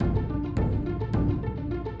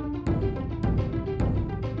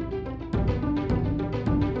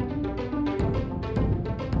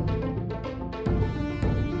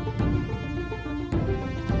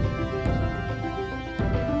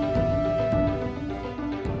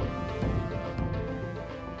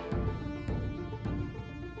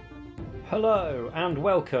Hello and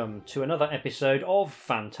welcome to another episode of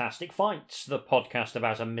Fantastic Fights, the podcast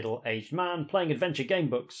about a middle-aged man playing adventure game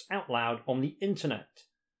books out loud on the internet.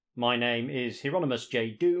 My name is Hieronymus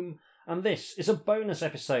J. Doom, and this is a bonus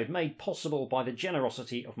episode made possible by the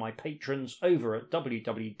generosity of my patrons over at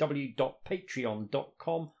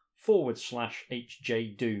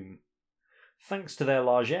www.patreon.com/HJDoom. Thanks to their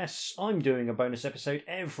largesse, I'm doing a bonus episode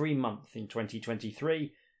every month in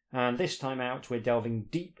 2023, and this time out we're delving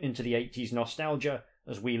deep into the 80s nostalgia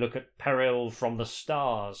as we look at Peril from the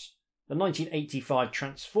Stars, the 1985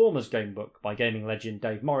 Transformers gamebook by gaming legend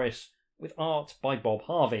Dave Morris, with art by Bob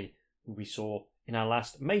Harvey, who we saw in our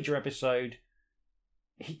last major episode.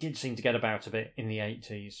 He did seem to get about a bit in the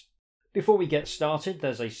 80s. Before we get started,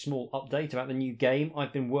 there's a small update about the new game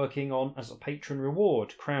I've been working on as a patron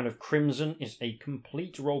reward. Crown of Crimson is a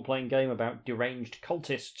complete role-playing game about deranged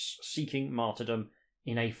cultists seeking martyrdom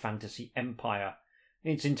in a fantasy empire.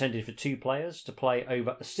 It's intended for 2 players to play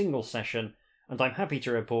over a single session, and I'm happy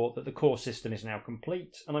to report that the core system is now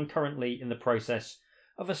complete, and I'm currently in the process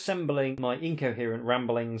of assembling my incoherent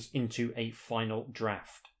ramblings into a final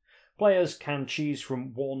draft. Players can choose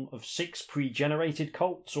from one of 6 pre-generated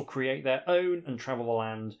cults or create their own and travel the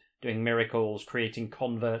land, doing miracles, creating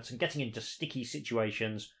converts, and getting into sticky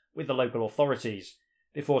situations with the local authorities,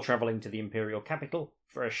 before travelling to the Imperial capital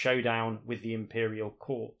for a showdown with the Imperial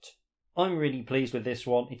Court. I'm really pleased with this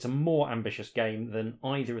one. It's a more ambitious game than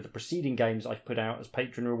either of the preceding games I've put out as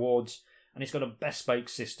patron rewards, and it's got a bespoke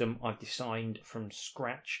system I've designed from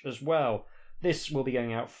scratch as well. This will be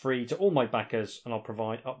going out free to all my backers, and I'll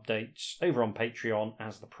provide updates over on Patreon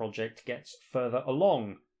as the project gets further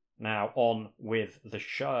along. Now on with the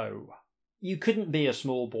show. You couldn't be a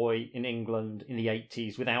small boy in England in the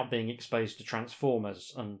 80s without being exposed to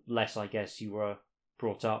Transformers, unless I guess you were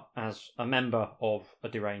brought up as a member of a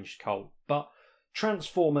deranged cult. But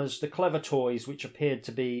Transformers, the clever toys which appeared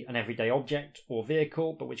to be an everyday object or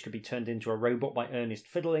vehicle, but which could be turned into a robot by Ernest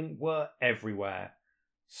Fiddling, were everywhere.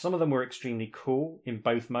 Some of them were extremely cool in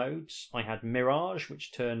both modes. I had Mirage,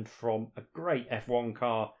 which turned from a great F1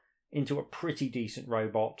 car into a pretty decent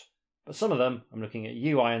robot. But some of them, I'm looking at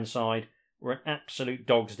you Ironside, were an absolute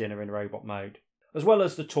dog's dinner in robot mode. As well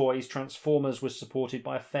as the toys, Transformers was supported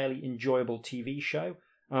by a fairly enjoyable TV show,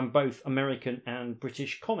 and both American and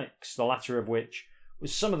British comics, the latter of which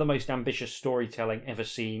was some of the most ambitious storytelling ever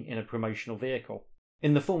seen in a promotional vehicle.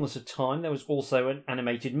 In the fullness of time, there was also an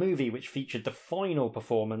animated movie which featured the final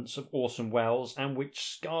performance of Orson Welles and which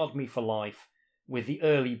scarred me for life with the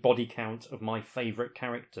early body count of my favourite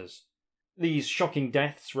characters. These shocking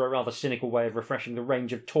deaths were a rather cynical way of refreshing the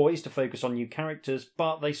range of toys to focus on new characters,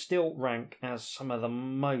 but they still rank as some of the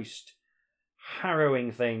most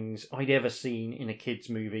harrowing things I'd ever seen in a kids'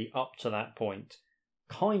 movie up to that point.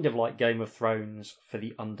 Kind of like Game of Thrones for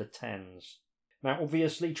the under-10s. Now,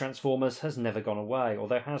 obviously, Transformers has never gone away,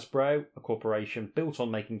 although Hasbro, a corporation built on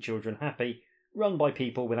making children happy, run by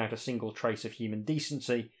people without a single trace of human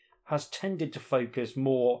decency, has tended to focus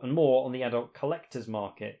more and more on the adult collectors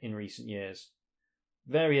market in recent years.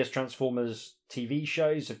 Various Transformers TV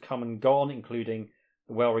shows have come and gone, including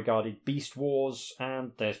the well-regarded Beast Wars,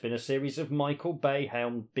 and there's been a series of Michael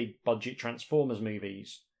Bay-helmed big-budget Transformers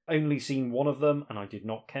movies. Only seen one of them, and I did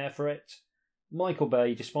not care for it. Michael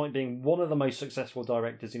Bay, despite being one of the most successful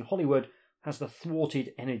directors in Hollywood, has the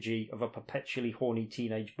thwarted energy of a perpetually horny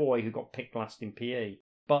teenage boy who got picked last in PE.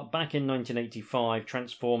 But back in 1985,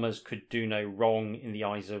 Transformers could do no wrong in the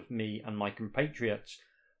eyes of me and my compatriots.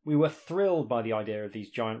 We were thrilled by the idea of these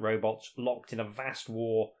giant robots locked in a vast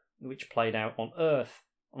war which played out on Earth.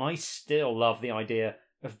 And I still love the idea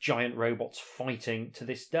of giant robots fighting to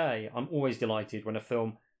this day. I'm always delighted when a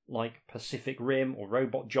film like Pacific Rim or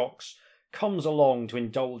Robot Jox comes along to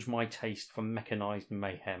indulge my taste for mechanised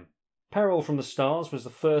mayhem. Peril from the Stars was the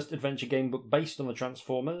first adventure game book based on the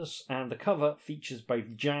Transformers, and the cover features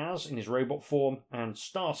both Jazz in his robot form and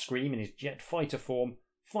Starscream in his jet fighter form,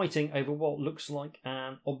 fighting over what looks like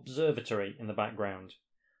an observatory in the background.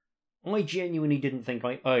 I genuinely didn't think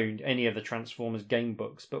I owned any of the Transformers game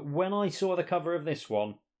books, but when I saw the cover of this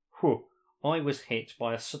one, I was hit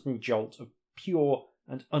by a sudden jolt of pure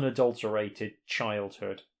and unadulterated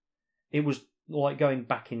childhood. It was like going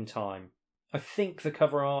back in time. I think the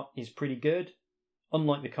cover art is pretty good,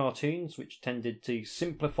 unlike the cartoons, which tended to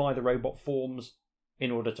simplify the robot forms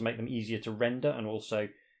in order to make them easier to render and also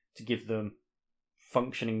to give them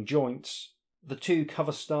functioning joints. The 2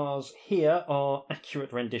 cover stars here are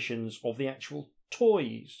accurate renditions of the actual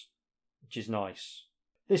toys, which is nice.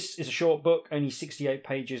 This is a short book, only 68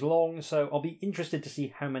 pages long, so I'll be interested to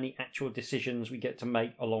see how many actual decisions we get to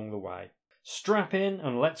make along the way. Strap in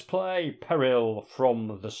and let's play Peril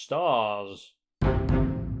from the Stars.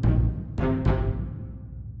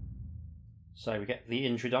 So we get the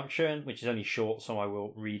introduction, which is only short, so I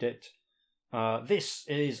will read it. This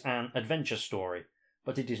is an adventure story,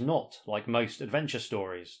 but it is not like most adventure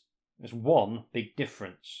stories. There's one big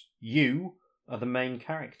difference. You are the main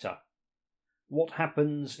character. What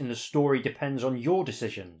happens in the story depends on your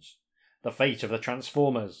decisions. The fate of the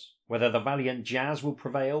Transformers, whether the valiant Jazz will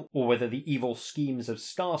prevail or whether the evil schemes of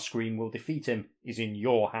Starscream will defeat him, is in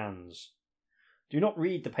your hands. Do not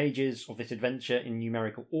read the pages of this adventure in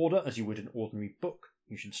numerical order as you would an ordinary book.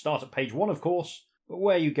 You should start at page 1, of course, but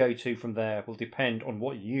where you go to from there will depend on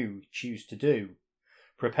what you choose to do.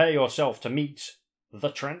 Prepare yourself to meet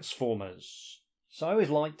the Transformers. So I always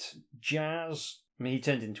liked Jazz. I mean, he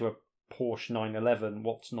turned into a Porsche 911,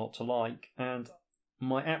 what's not to like, and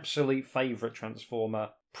my absolute favourite Transformer,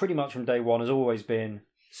 pretty much from day one, has always been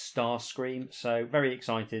Starscream, so very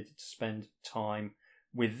excited to spend time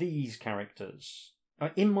with these characters.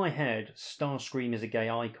 In my head, Starscream is a gay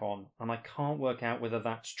icon, and I can't work out whether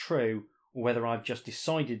that's true, or whether I've just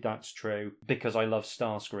decided that's true because I love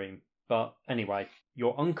Starscream. But anyway,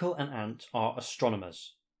 your uncle and aunt are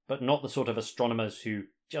astronomers, but not the sort of astronomers who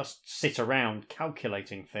just sit around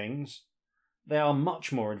calculating things. They are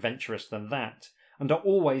much more adventurous than that, and are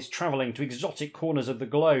always travelling to exotic corners of the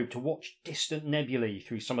globe to watch distant nebulae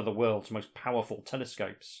through some of the world's most powerful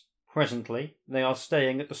telescopes. Presently, they are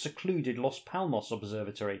staying at the secluded Los Palmos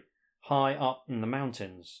Observatory, high up in the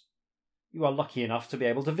mountains. You are lucky enough to be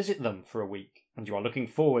able to visit them for a week, and you are looking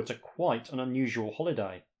forward to quite an unusual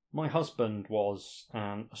holiday. My husband was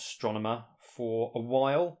an astronomer for a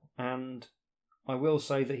while, and I will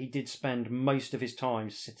say that he did spend most of his time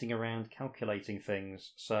sitting around calculating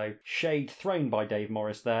things, so shade thrown by Dave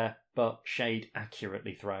Morris there, but shade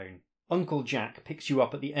accurately thrown. Uncle Jack picks you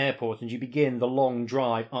up at the airport and you begin the long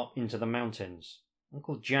drive up into the mountains.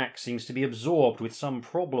 Uncle Jack seems to be absorbed with some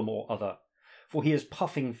problem or other, for he is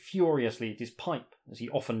puffing furiously at his pipe, as he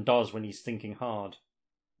often does when he's thinking hard.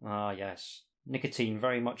 Ah yes, nicotine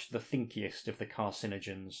very much the thinkiest of the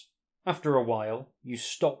carcinogens. After a while, you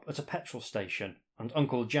stop at a petrol station, and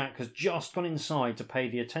Uncle Jack has just gone inside to pay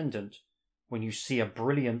the attendant, when you see a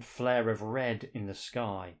brilliant flare of red in the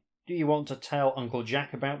sky. Do you want to tell Uncle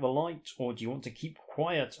Jack about the light, or do you want to keep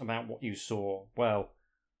quiet about what you saw? Well,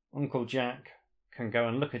 Uncle Jack can go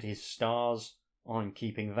and look at his stars. I'm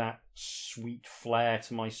keeping that sweet flare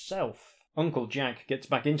to myself. Uncle Jack gets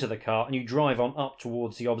back into the car and you drive on up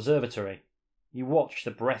towards the observatory. You watch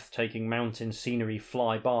the breathtaking mountain scenery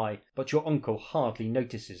fly by, but your uncle hardly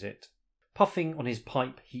notices it. Puffing on his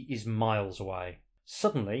pipe, he is miles away.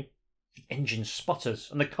 Suddenly, the engine sputters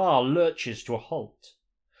and the car lurches to a halt.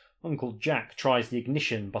 Uncle Jack tries the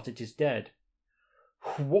ignition, but it is dead.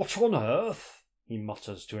 "What on earth?" he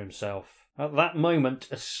mutters to himself. At that moment,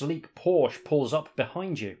 a sleek Porsche pulls up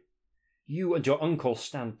behind you. You and your uncle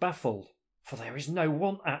stand baffled, for there is no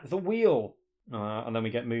one at the wheel. And then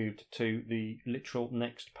we get moved to the literal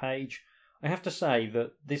next page. I have to say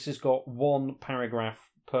that this has got one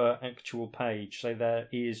paragraph per actual page, so there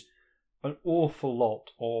is an awful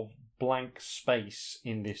lot of blank space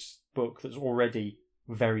in this book that's already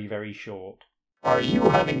very, very short. "Are you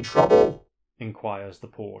having trouble?" inquires the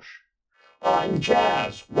Porsche. "I'm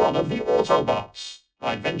Jazz, one of the Autobots.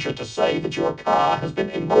 I venture to say that your car has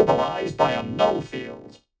been immobilized by a null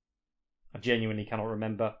field." I genuinely cannot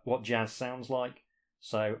remember what Jazz sounds like,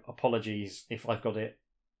 so apologies if I've got it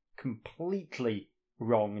completely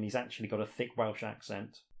wrong and he's actually got a thick Welsh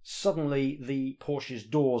accent. Suddenly, the Porsche's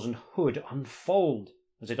doors and hood unfold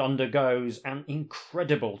as it undergoes an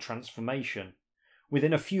incredible transformation.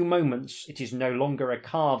 Within a few moments, it is no longer a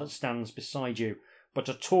car that stands beside you, but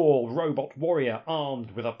a tall robot warrior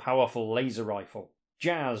armed with a powerful laser rifle.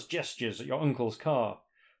 Jazz gestures at your uncle's car.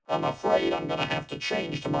 "I'm afraid I'm going to have to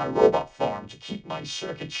change to my robot form to keep my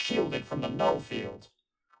circuits shielded from the null field.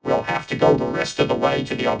 We'll have to go the rest of the way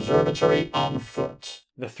to the observatory on foot."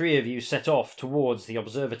 The three of you set off towards the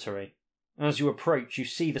observatory. As you approach, you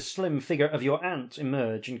see the slim figure of your aunt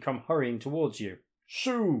emerge and come hurrying towards you.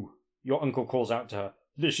 "Sue!" your uncle calls out to her.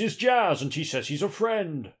 "This is Jazz, and he says he's a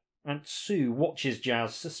friend." Aunt Sue watches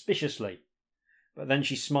Jazz suspiciously, but then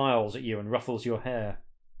she smiles at you and ruffles your hair.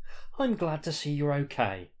 "I'm glad to see you're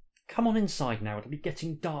okay. Come on inside now, it'll be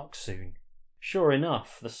getting dark soon." Sure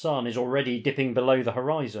enough, the sun is already dipping below the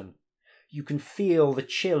horizon. You can feel the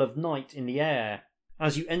chill of night in the air.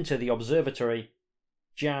 As you enter the observatory,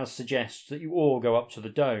 Jazz suggests that you all go up to the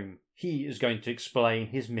dome. He is going to explain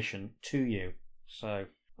his mission to you. So,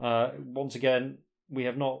 once again, we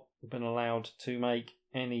have not been allowed to make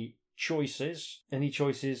any choices, any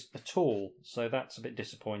choices at all, so that's a bit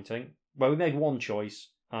disappointing. Well, we made one choice,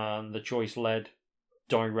 and the choice led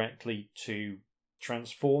directly to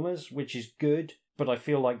Transformers, which is good, but I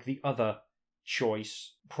feel like the other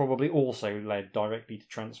choice probably also led directly to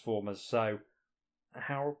Transformers, so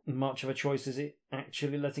how much of a choice is it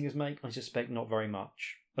actually letting us make? I suspect not very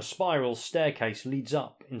much. A spiral staircase leads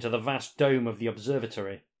up into the vast dome of the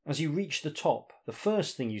observatory. As you reach the top, the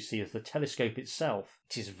first thing you see is the telescope itself.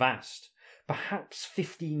 It is vast, perhaps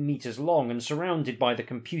 15 metres long and surrounded by the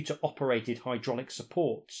computer-operated hydraulic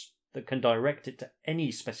supports that can direct it to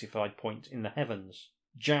any specified point in the heavens.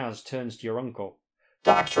 Jazz turns to your uncle.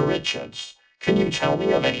 Dr. Richards, can you tell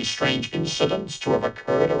me of any strange incidents to have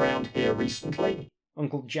occurred around here recently?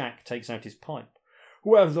 Uncle Jack takes out his pipe.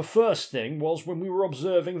 Well, the first thing was when we were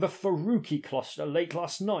observing the Faruqi cluster late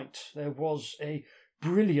last night. There was a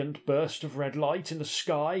brilliant burst of red light in the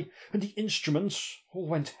sky, and the instruments all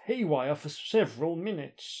went haywire for several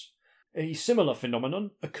minutes. A similar phenomenon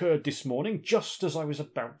occurred this morning just as I was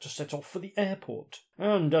about to set off for the airport.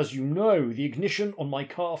 And as you know, the ignition on my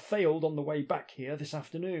car failed on the way back here this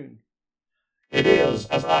afternoon. It is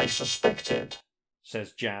as I suspected,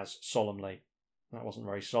 says Jazz solemnly. That wasn't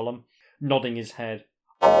very solemn. Nodding his head.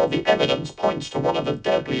 All the evidence points to one of the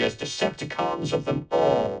deadliest Decepticons of them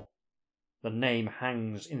all. The name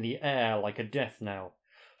hangs in the air like a death knell.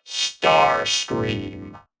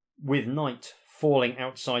 Starscream. With night falling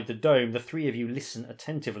outside the dome, the three of you listen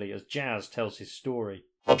attentively as Jazz tells his story.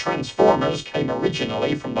 The Transformers came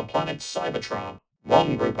originally from the planet Cybertron.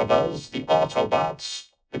 One group of us, the Autobots,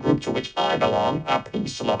 the group to which I belong, are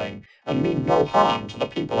peace-loving and mean no harm to the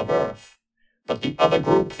people of Earth. But the other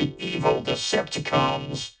group, the evil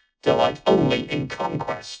Decepticons, delight only in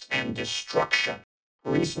conquest and destruction.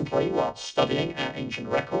 Recently, while studying our ancient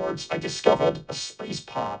records, I discovered a space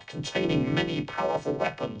pod containing many powerful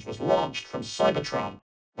weapons was launched from Cybertron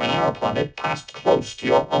when our planet passed close to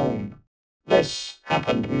your own. This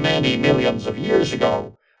happened many millions of years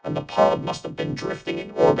ago, and the pod must have been drifting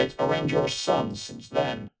in orbit around your sun since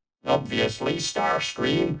then. Obviously,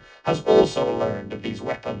 Starscream has also learned of these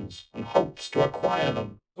weapons and hopes to acquire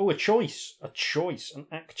them. Oh, a choice, an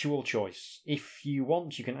actual choice. If you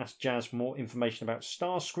want, you can ask Jazz for more information about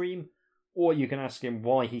Starscream, or you can ask him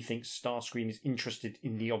why he thinks Starscream is interested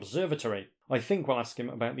in the observatory. I think we'll ask him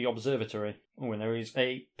about the observatory. Oh, and there is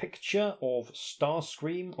a picture of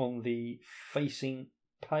Starscream on the facing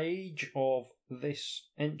page of this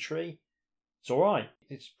entry. It's alright.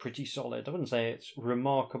 It's pretty solid. I wouldn't say it's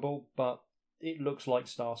remarkable, but it looks like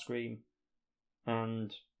Starscream.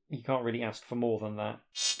 And you can't really ask for more than that.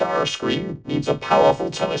 Starscream needs a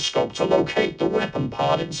powerful telescope to locate the weapon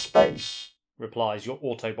pod in space, replies your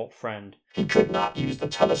Autobot friend. He could not use the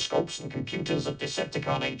telescopes and computers at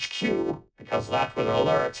Decepticon HQ, because that would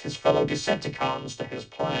alert his fellow Decepticons to his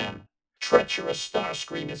plan. Treacherous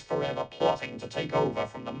Starscream is forever plotting to take over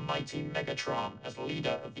from the mighty Megatron as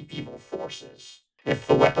leader of the evil forces. If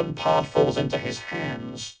the weapon pod falls into his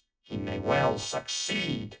hands, he may well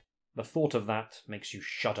succeed. The thought of that makes you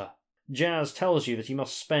shudder. Jazz tells you that he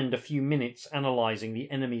must spend a few minutes analysing the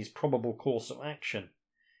enemy's probable course of action.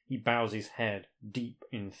 He bows his head, deep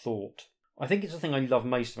in thought. I think it's the thing I love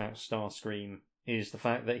most about Starscream, is the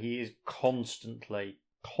fact that he is constantly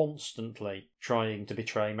trying to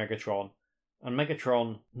betray Megatron. And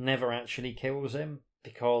Megatron never actually kills him,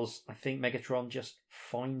 because I think Megatron just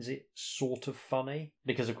finds it sort of funny.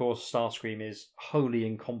 Because, of course, Starscream is wholly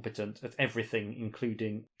incompetent at everything,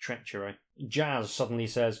 including treachery. Jazz suddenly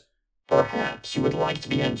says, Perhaps you would like to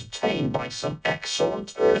be entertained by some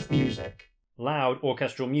excellent Earth music. Loud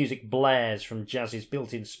orchestral music blares from Jazz's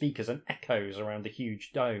built-in speakers and echoes around the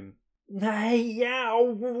huge dome. Hey,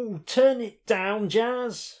 yow! Turn it down,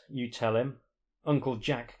 Jazz, you tell him. Uncle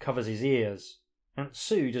Jack covers his ears. Aunt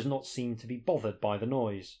Sue does not seem to be bothered by the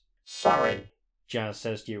noise. Sorry, Jazz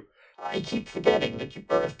says to you. I keep forgetting that you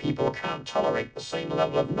Earth people can't tolerate the same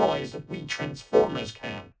level of noise that we Transformers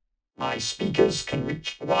can. My speakers can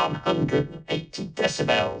reach 180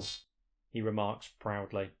 decibels, he remarks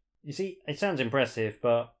proudly. You see, it sounds impressive,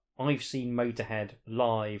 but I've seen Motorhead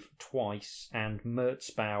live twice and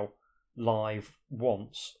Merzbow live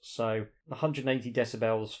once, so 180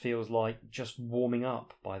 decibels feels like just warming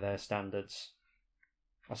up by their standards.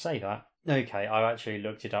 I say that. Okay, I actually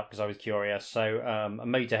looked it up because I was curious. So a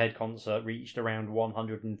Motorhead concert reached around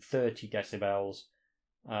 130 decibels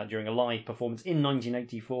during a live performance in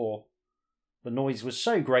 1984. The noise was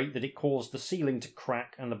so great that it caused the ceiling to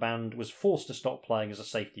crack and the band was forced to stop playing as a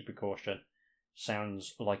safety precaution.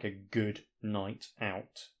 Sounds like a good night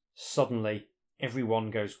out. Suddenly,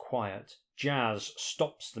 everyone goes quiet. Jazz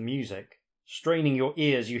stops the music, Straining your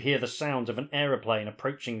ears, you hear the sound of an aeroplane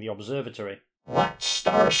approaching the observatory. That's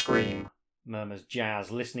Starscream, murmurs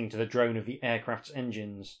Jazz, listening to the drone of the aircraft's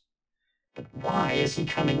engines. But why is he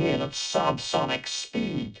coming in at subsonic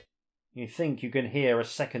speed? You think you can hear a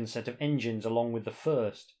second set of engines along with the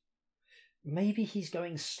first. Maybe he's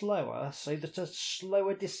going slower so that a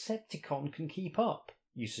slower Decepticon can keep up,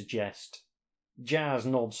 you suggest. Jazz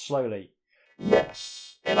nods slowly.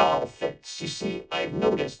 Yes, it all fits. You see, I've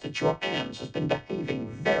noticed that your aunt has been behaving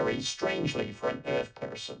very strangely for an Earth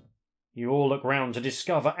person. You all look round to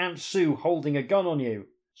discover Aunt Sue holding a gun on you.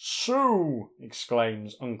 Sue!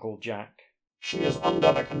 Exclaims Uncle Jack. She is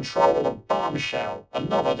under the control of Bombshell,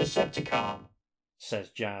 another Decepticon, says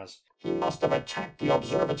Jazz. He must have attacked the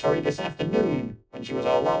observatory this afternoon when she was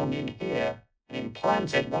alone in here and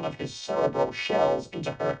implanted one of his cerebral shells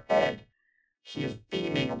into her head. He is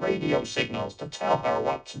beaming radio signals to tell her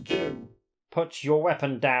what to do. Put your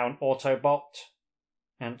weapon down, Autobot,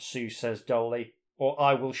 Aunt Sue says dully, or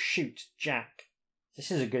I will shoot Jack.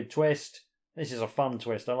 This is a good twist. This is a fun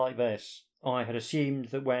twist. I like this. I had assumed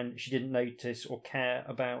that when she didn't notice or care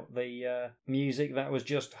about the music, that was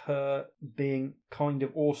just her being kind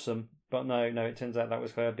of awesome. But no, it turns out that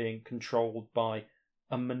was her being controlled by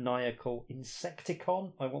a maniacal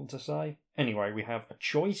Insecticon, I want to say. Anyway, we have a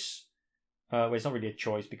choice. Well, it's not really a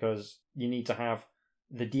choice because you need to have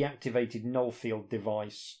the deactivated nullfield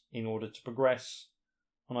device in order to progress.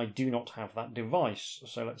 And I do not have that device,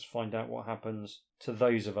 so let's find out what happens to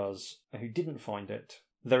those of us who didn't find it.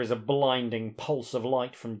 There is a blinding pulse of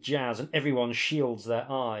light from Jazz, and everyone shields their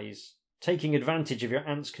eyes. Taking advantage of your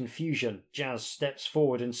aunt's confusion, Jazz steps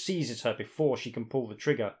forward and seizes her before she can pull the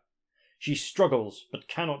trigger. She struggles, but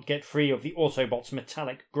cannot get free of the Autobot's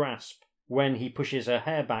metallic grasp. When he pushes her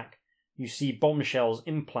hair back, you see Bombshell's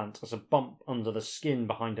implant as a bump under the skin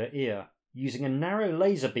behind her ear. Using a narrow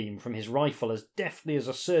laser beam from his rifle as deftly as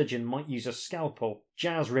a surgeon might use a scalpel,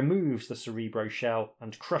 Jazz removes the Cerebro shell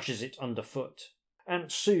and crushes it underfoot.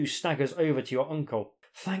 Aunt Sue staggers over to your uncle.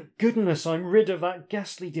 Thank goodness I'm rid of that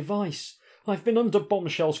ghastly device. I've been under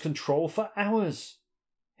Bombshell's control for hours.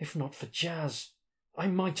 If not for Jazz, I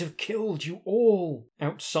might have killed you all.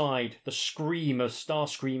 Outside, the scream of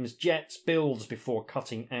Starscream's jets builds before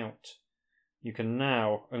cutting out. You can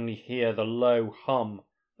now only hear the low hum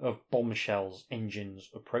of Bombshell's engines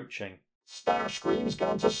approaching. Starscream's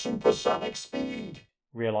gone to supersonic speed,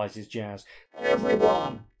 realizes Jazz.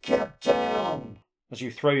 Everyone, get down! As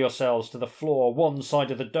you throw yourselves to the floor, one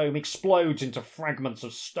side of the dome explodes into fragments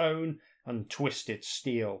of stone and twisted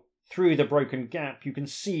steel. Through the broken gap, you can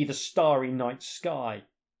see the starry night sky.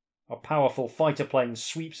 A powerful fighter plane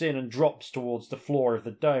sweeps in and drops towards the floor of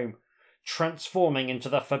the dome, transforming into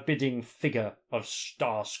the forbidding figure of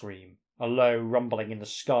Starscream. A low rumbling in the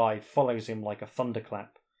sky follows him like a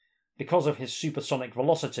thunderclap. Because of his supersonic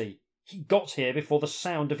velocity, he got here before the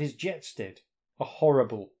sound of his jets did. A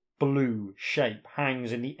horrible blue shape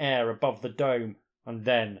hangs in the air above the dome and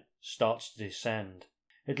then starts to descend.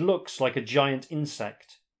 It looks like a giant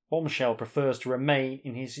insect. Bombshell prefers to remain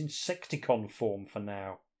in his Insecticon form for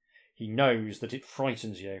now. He knows that it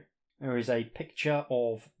frightens you. There is a picture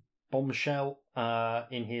of Bombshell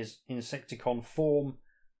in his Insecticon form,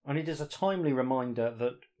 and it is a timely reminder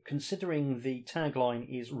that, considering the tagline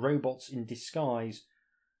is robots in disguise,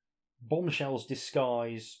 Bombshell's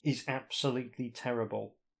disguise is absolutely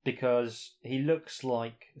terrible, because he looks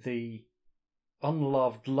like the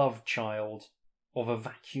unloved love child of a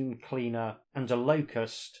vacuum cleaner and a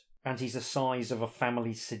locust, and he's the size of a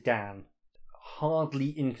family sedan.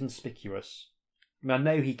 Hardly inconspicuous. I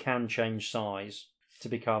know he can change size to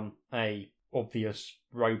become a obvious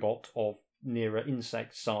robot of nearer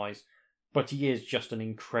insect size, but he is just an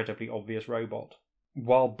incredibly obvious robot.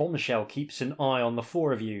 While Bombshell keeps an eye on the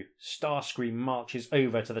four of you, Starscream marches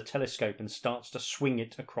over to the telescope and starts to swing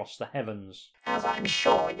it across the heavens. As I'm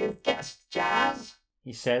sure you've guessed, Jazz,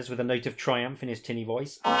 he says with a note of triumph in his tinny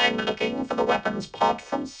voice, I'm looking for the weapons pod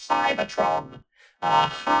from Cybertron.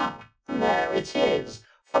 Aha! There it is,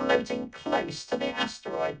 floating close to the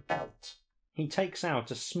asteroid belt. He takes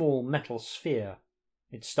out a small metal sphere.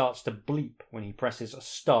 It starts to bleep when he presses a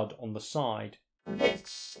stud on the side.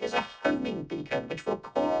 This is a homing beacon which will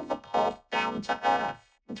call the pod down to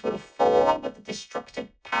Earth. It will fall with the destructive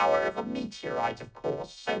power of a meteorite, of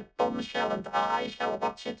course, so Bombshell and I shall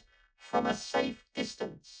watch it from a safe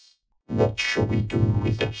distance. What shall we do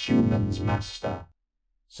with the humans, Master?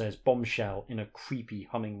 Says Bombshell in a creepy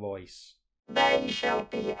humming voice. They shall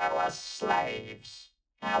be our slaves.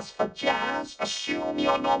 As for Jazz, assume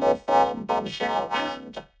your normal form, Bombshell,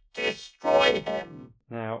 and destroy him.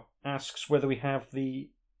 Now, asks whether we have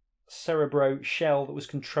the Cerebro shell that was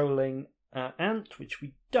controlling Ant, which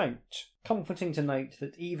we don't. Comforting to note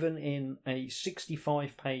that even in a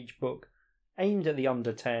 65-page book aimed at the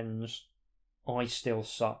under 10s, I still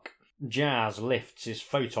suck. Jazz lifts his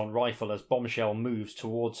photon rifle as Bombshell moves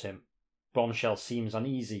towards him. Bombshell seems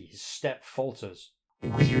uneasy, his step falters.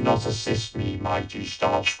 "Will you not assist me, mighty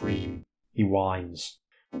Starscream?" he whines.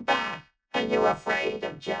 "Bah! Are you afraid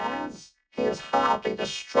of Jazz? He is hardly the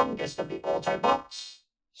strongest of the Autobots."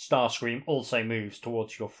 Starscream also moves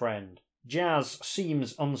towards your friend. Jazz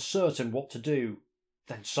seems uncertain what to do.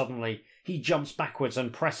 Then suddenly, he jumps backwards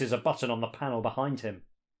and presses a button on the panel behind him.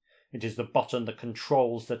 It is the button that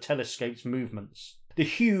controls the telescope's movements. The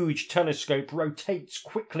huge telescope rotates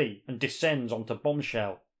quickly and descends onto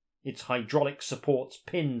Bombshell. Its hydraulic supports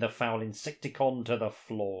pin the foul Insecticon to the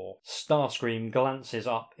floor. Starscream glances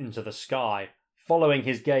up into the sky. Following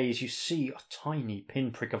his gaze, you see a tiny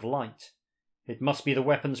pinprick of light. It must be the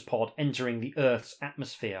weapons pod entering the Earth's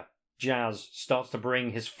atmosphere. Jazz starts to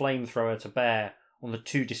bring his flamethrower to bear on the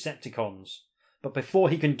two Decepticons. But before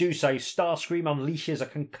he can do so, Starscream unleashes a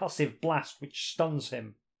concussive blast which stuns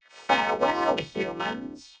him. "Farewell,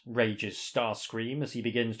 humans," rages Starscream as he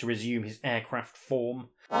begins to resume his aircraft form.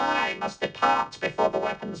 "I must depart before the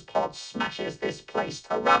weapons pod smashes this place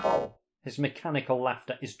to rubble." His mechanical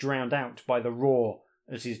laughter is drowned out by the roar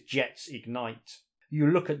as his jets ignite. You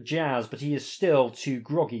look at Jazz, but he is still too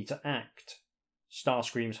groggy to act.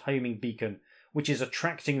 Starscream's homing beacon, which is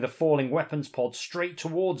attracting the falling weapons pod straight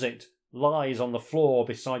towards it, lies on the floor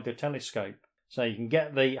beside the telescope. So you can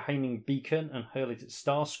get the homing beacon and hurl it at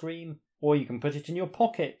Starscream, or you can put it in your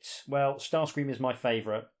pocket. Well, Starscream is my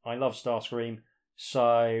favourite. I love Starscream,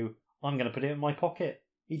 so I'm going to put it in my pocket.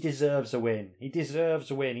 He deserves a win. He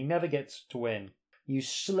deserves a win. He never gets to win. You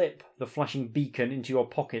slip the flashing beacon into your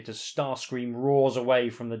pocket as Starscream roars away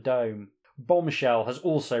from the dome. Bombshell has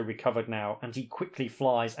also recovered now, and he quickly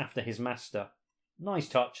flies after his master. Nice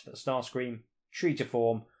touch that Starscream, true to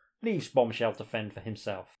form, leaves Bombshell to fend for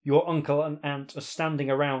himself. Your uncle and aunt are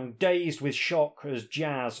standing around, dazed with shock as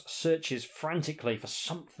Jazz searches frantically for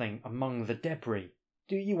something among the debris.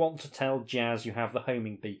 Do you want to tell Jazz you have the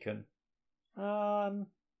homing beacon?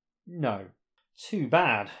 No. Too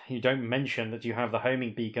bad you don't mention that you have the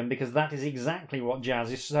homing beacon, because that is exactly what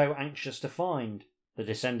Jazz is so anxious to find. The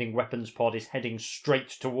descending weapons pod is heading straight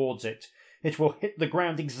towards it. It will hit the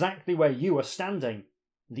ground exactly where you are standing.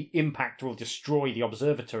 The impact will destroy the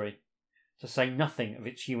observatory, to say nothing of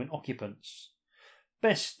its human occupants.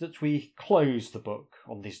 Best that we close the book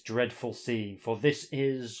on this dreadful scene, for this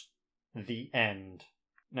is the end.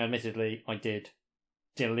 Now, admittedly, I did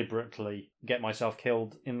deliberately get myself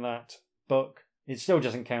killed in that book. It still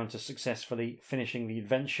doesn't count as successfully finishing the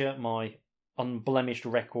adventure. My unblemished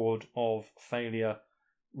record of failure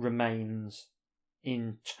remains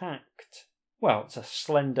intact. Well, it's a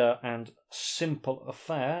slender and simple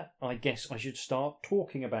affair. I guess I should start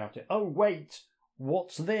talking about it. Oh, wait!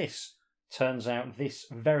 What's this? Turns out this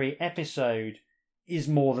very episode is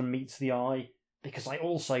more than meets the eye, because I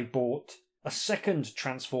also bought a second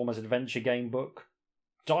Transformers adventure game book,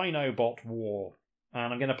 Dinobot War,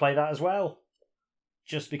 and I'm going to play that as well,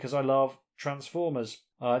 just because I love Transformers.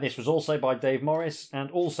 This was also by Dave Morris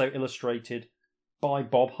and also illustrated by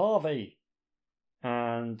Bob Harvey.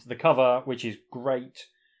 And the cover, which is great,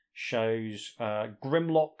 shows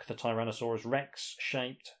Grimlock, the Tyrannosaurus Rex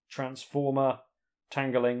shaped Transformer,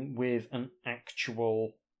 tangling with an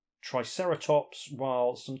actual Triceratops,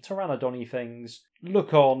 while some Pteranodon-y things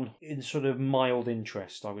look on in sort of mild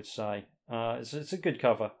interest, I would say. It's a good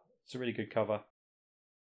cover. It's a really good cover.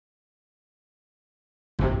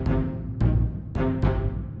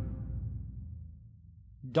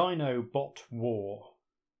 Dinobot War.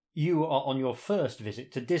 You are on your first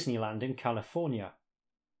visit to Disneyland in California.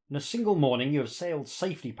 In a single morning you have sailed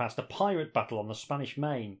safely past a pirate battle on the Spanish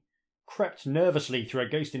Main, crept nervously through a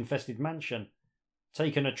ghost-infested mansion,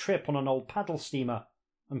 taken a trip on an old paddle steamer,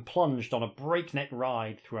 and plunged on a breakneck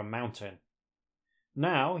ride through a mountain.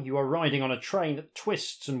 Now you are riding on a train that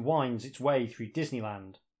twists and winds its way through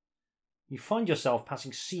Disneyland. You find yourself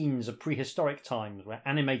passing scenes of prehistoric times where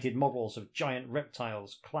animated models of giant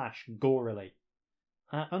reptiles clash gorily.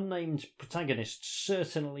 Our unnamed protagonist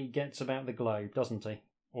certainly gets about the globe, doesn't he?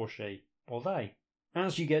 Or she. Or they.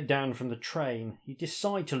 As you get down from the train, you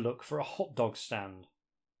decide to look for a hot dog stand.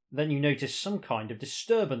 Then you notice some kind of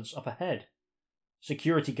disturbance up ahead.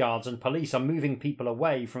 Security guards and police are moving people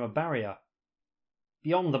away from a barrier.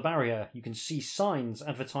 Beyond the barrier, you can see signs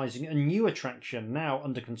advertising a new attraction now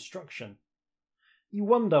under construction. You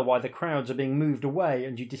wonder why the crowds are being moved away,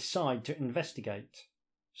 and you decide to investigate.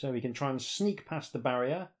 So we can try and sneak past the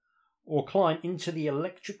barrier, or climb into the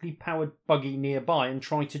electrically powered buggy nearby and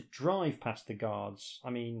try to drive past the guards. I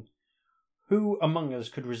mean, who among us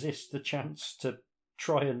could resist the chance to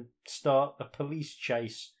try and start a police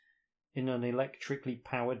chase in an electrically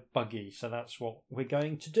powered buggy? So that's what we're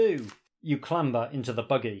going to do. You clamber into the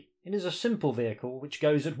buggy. It is a simple vehicle which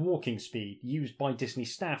goes at walking speed, used by Disney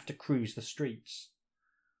staff to cruise the streets.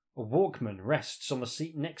 A Walkman rests on the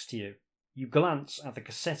seat next to you. You glance at the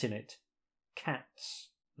cassette in it. Cats,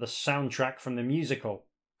 the soundtrack from the musical.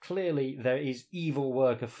 Clearly there is evil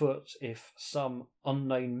work afoot if some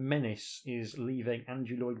unknown menace is leaving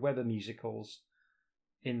Andrew Lloyd Webber musicals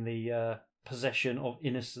in the possession of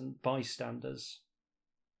innocent bystanders.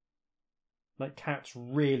 Like, Cats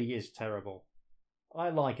really is terrible. I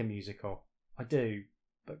like a musical, I do,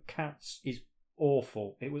 but Cats is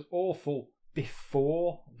awful. It was awful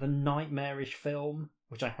before the nightmarish film,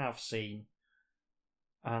 which I have seen,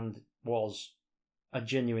 and was a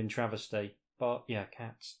genuine travesty. But yeah,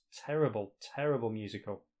 Cats, terrible, terrible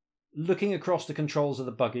musical. Looking across the controls of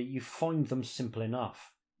the buggy, you find them simple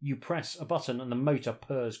enough. You press a button and the motor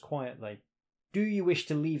purrs quietly. Do you wish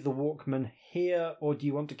to leave the Walkman here, or do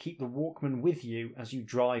you want to keep the Walkman with you as you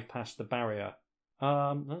drive past the barrier?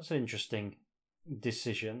 That's an interesting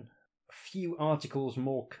decision. Few articles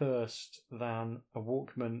more cursed than a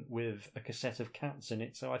Walkman with a cassette of Cats in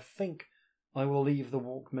it, so I think I will leave the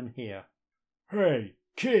Walkman here. Hey,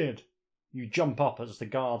 kid! You jump up as the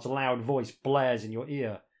guard's loud voice blares in your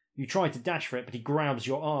ear. You try to dash for it, but he grabs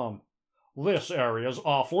your arm. This area's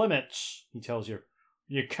off limits, he tells you.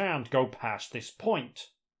 You can't go past this point.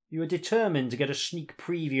 You are determined to get a sneak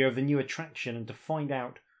preview of the new attraction and to find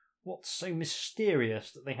out what's so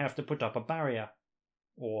mysterious that they have to put up a barrier.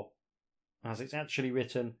 Or, as it's actually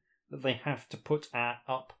written, that they have to put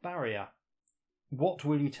up barrier. What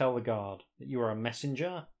will you tell the guard? That you are a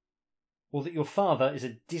messenger? Or that your father is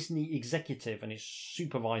a Disney executive and is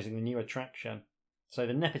supervising the new attraction? So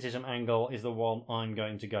the nepotism angle is the one I'm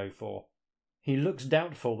going to go for. He looks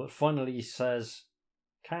doubtful, but finally he says,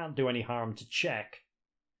 "Can't do any harm to check."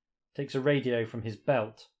 Takes a radio from his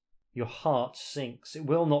belt. Your heart sinks. It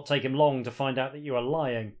will not take him long to find out that you are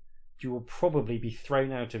lying. You will probably be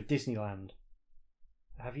thrown out of Disneyland.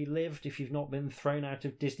 Have you lived if you've not been thrown out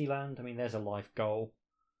of Disneyland? I mean, there's a life goal.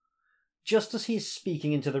 Just as he is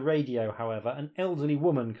speaking into the radio, however, an elderly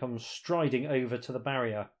woman comes striding over to the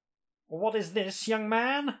barrier. "What is this, young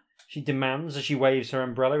man?" she demands as she waves her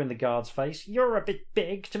umbrella in the guard's face. "You're a bit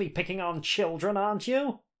big to be picking on children, aren't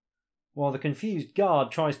you?" While the confused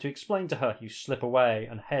guard tries to explain to her, you slip away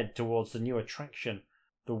and head towards the new attraction,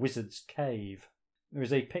 the Wizard's Cave. There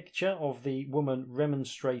is a picture of the woman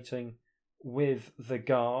remonstrating with the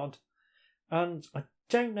guard, and I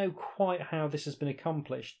don't know quite how this has been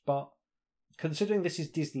accomplished, but considering this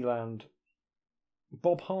is Disneyland,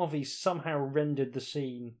 Bob Harvey somehow rendered the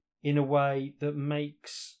scene in a way that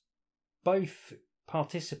makes both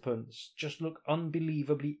participants just look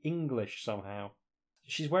unbelievably English somehow.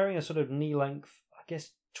 She's wearing a sort of knee-length, I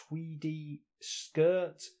guess, tweedy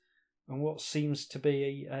skirt and what seems to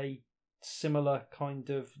be a similar kind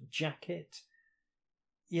of jacket.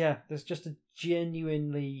 Yeah, there's just a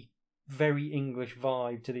genuinely very English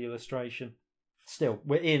vibe to the illustration. Still,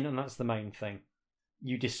 we're in, and that's the main thing.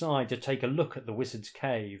 You decide to take a look at the Wizard's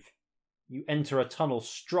Cave. You enter a tunnel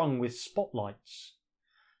strung with spotlights.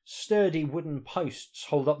 Sturdy wooden posts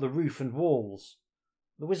hold up the roof and walls.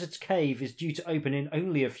 The Wizard's Cave is due to open in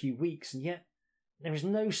only a few weeks, and yet there is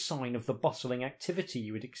no sign of the bustling activity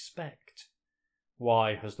you would expect.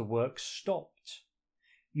 Why has the work stopped?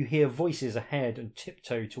 You hear voices ahead and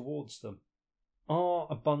tiptoe towards them. Are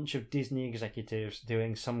a bunch of Disney executives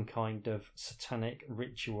doing some kind of satanic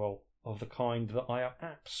ritual of the kind that I am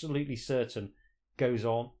absolutely certain goes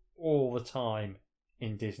on all the time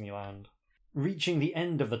in Disneyland? Reaching the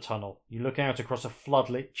end of the tunnel, you look out across a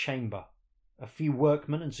floodlit chamber. A few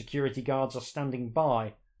workmen and security guards are standing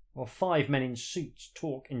by, while 5 men in suits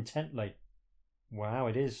talk intently. Wow,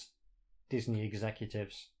 it is Disney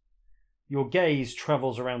executives. Your gaze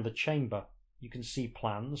travels around the chamber. You can see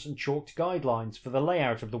plans and chalked guidelines for the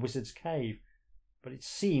layout of the Wizard's Cave, but it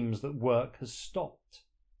seems that work has stopped.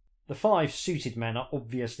 The 5 suited men are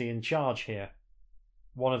obviously in charge here.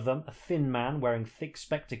 One of them, a thin man wearing thick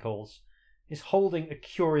spectacles, is holding a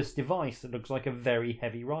curious device that looks like a very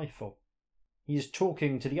heavy rifle. He is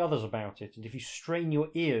talking to the others about it, and if you strain your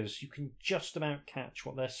ears, you can just about catch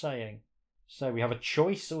what they're saying. So we have a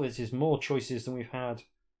choice, or this is more choices than we've had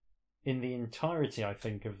in the entirety, I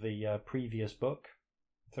think, of the previous book.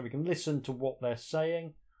 So we can listen to what they're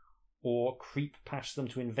saying, or creep past them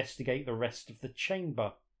to investigate the rest of the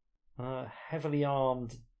chamber. Heavily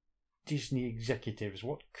armed Disney executives.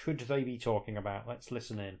 What could they be talking about? Let's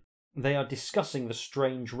listen in. They are discussing the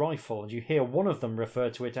strange rifle, and you hear one of them refer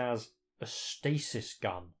to it as a stasis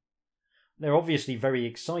gun. They're obviously very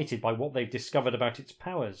excited by what they've discovered about its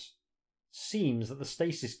powers. Seems that the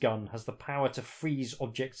stasis gun has the power to freeze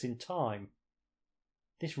objects in time.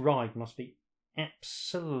 This ride must be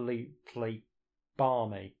absolutely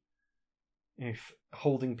balmy if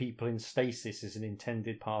holding people in stasis is an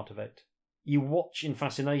intended part of it. You watch in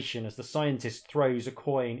fascination as the scientist throws a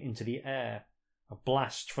coin into the air. A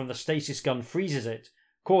blast from the stasis gun freezes it,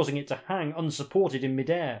 causing it to hang unsupported in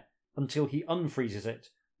midair until he unfreezes it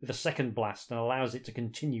with a second blast and allows it to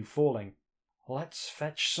continue falling. "Let's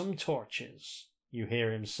fetch some torches," you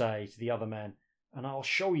hear him say to the other men, "and I'll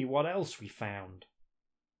show you what else we found."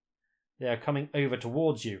 They are coming over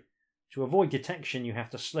towards you. To avoid detection, you have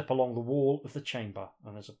to slip along the wall of the chamber,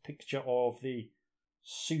 and there's a picture of the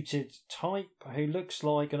suited type who looks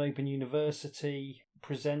like an Open University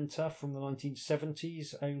presenter from the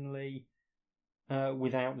 1970s, only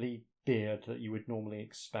without the beard that you would normally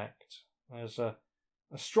expect. There's a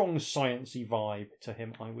strong sciencey vibe to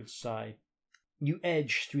him, I would say. You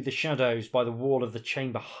edge through the shadows by the wall of the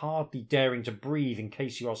chamber, hardly daring to breathe in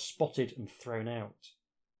case you are spotted and thrown out.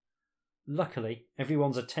 Luckily,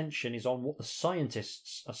 everyone's attention is on what the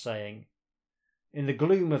scientists are saying. In the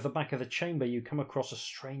gloom of the back of the chamber, you come across a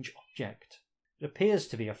strange object. It appears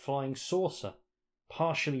to be a flying saucer,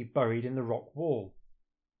 partially buried in the rock wall.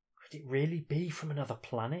 Could it really be from another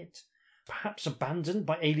planet? Perhaps abandoned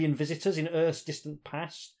by alien visitors in Earth's distant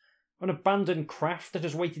past? An abandoned craft that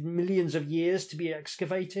has waited millions of years to be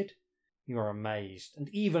excavated? You are amazed, and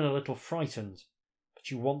even a little frightened,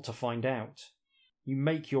 but you want to find out. You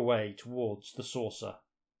make your way towards the saucer.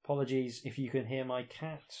 Apologies if you can hear my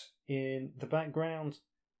cat in the background.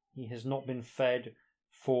 He has not been fed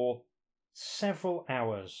for several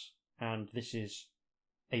hours, and this is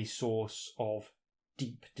a source of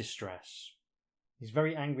deep distress. He's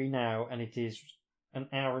very angry now, and it is an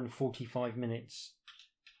hour and 45 minutes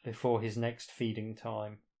before his next feeding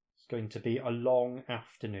time. It's going to be a long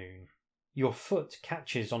afternoon. Your foot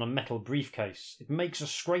catches on a metal briefcase. It makes a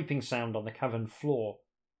scraping sound on the cavern floor,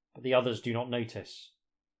 but the others do not notice.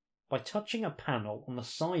 By touching a panel on the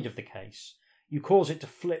side of the case, you cause it to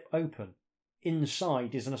flip open.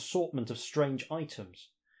 Inside is an assortment of strange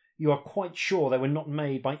items. You are quite sure they were not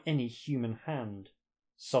made by any human hand.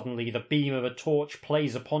 Suddenly, the beam of a torch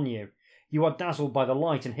plays upon you. You are dazzled by the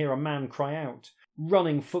light and hear a man cry out.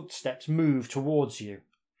 Running footsteps move towards you.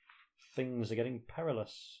 Things are getting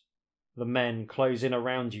perilous. The men close in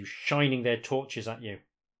around you, shining their torches at you.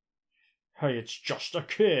 "Hey, it's just a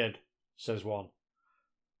kid," says one.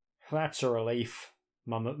 "That's a relief,"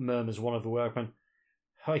 murmurs one of the workmen.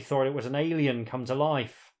 "I thought it was an alien come to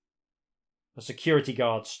life." A security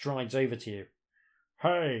guard strides over to you.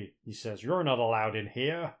 "Hey," he says, "you're not allowed in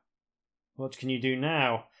here." "What can you do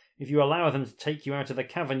now? If you allow them to take you out of the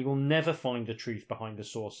cavern, you will never find the truth behind the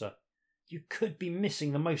saucer. You could be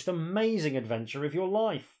missing the most amazing adventure of your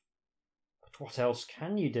life. But what else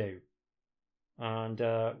can you do?" And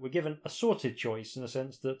we're given a sorted choice in the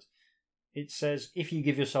sense that it says if you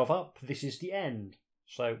give yourself up, this is the end.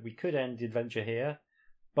 So we could end the adventure here,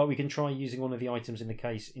 but we can try using one of the items in the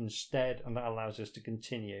case instead, and that allows us to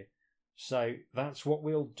continue. So that's what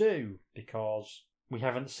we'll do, because we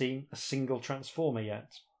haven't seen a single transformer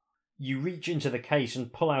yet. You reach into the case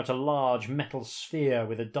and pull out a large metal sphere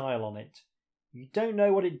with a dial on it. You don't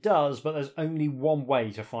know what it does, but there's only one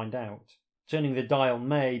way to find out. Turning the dial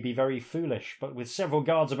may be very foolish, but with several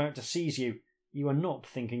guards about to seize you, you are not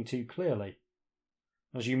thinking too clearly.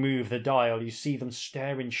 As you move the dial, you see them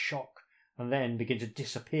stare in shock and then begin to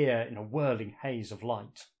disappear in a whirling haze of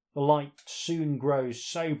light. The light soon grows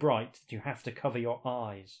so bright that you have to cover your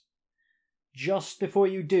eyes. Just before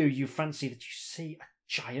you do, you fancy that you see a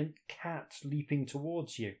giant cat leaping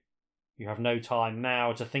towards you. You have no time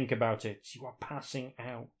now to think about it. You are passing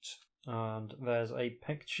out. And there's a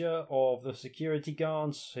picture of the security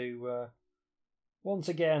guards who once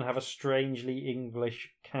again have a strangely English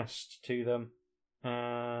cast to them,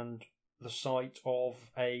 and the sight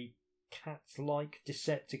of a cat-like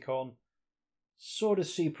Decepticon sort of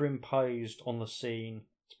superimposed on the scene.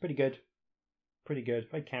 It's pretty good. Pretty good.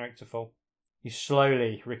 Very characterful. You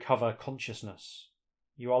slowly recover consciousness.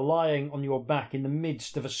 You are lying on your back in the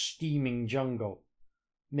midst of a steaming jungle.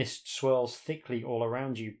 Mist swirls thickly all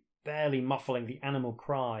around you, barely muffling the animal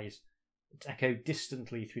cries that echo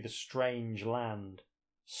distantly through the strange land.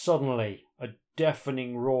 Suddenly, a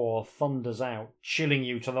deafening roar thunders out, chilling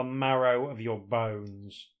you to the marrow of your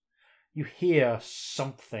bones. You hear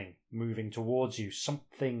something moving towards you,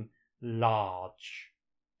 something large.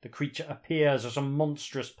 The creature appears as a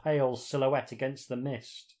monstrous pale silhouette against the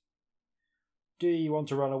mist. Do you want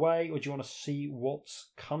to run away, or do you want to see what's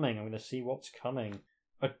coming? I'm going to see what's coming.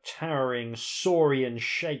 A towering saurian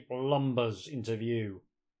shape lumbers into view.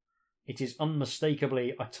 It is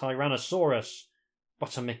unmistakably a Tyrannosaurus,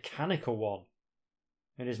 but a mechanical one.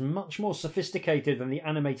 It is much more sophisticated than the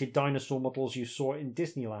animated dinosaur models you saw in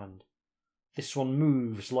Disneyland. This one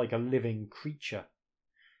moves like a living creature.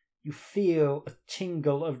 You feel a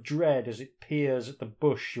tingle of dread as it peers at the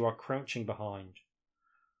bush you are crouching behind.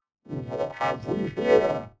 What have we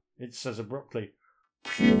here? It says abruptly.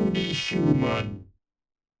 Puny human.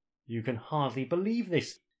 You can hardly believe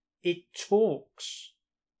this. It talks.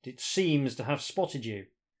 It seems to have spotted you.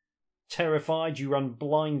 Terrified, you run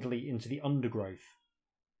blindly into the undergrowth.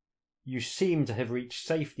 You seem to have reached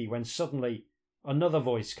safety when suddenly another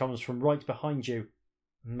voice comes from right behind you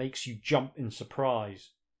and makes you jump in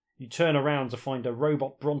surprise. You turn around to find a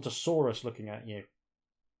robot brontosaurus looking at you.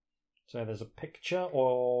 So there's a picture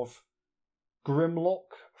of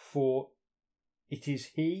Grimlock for It Is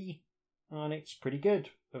He, and it's pretty good.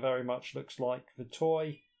 It very much looks like the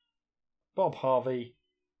toy. Bob Harvey,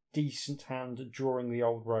 decent hand at drawing the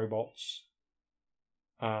old robots.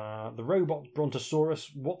 The robot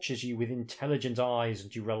brontosaurus watches you with intelligent eyes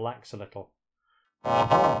and you relax a little.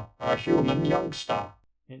 Aha, a human youngster,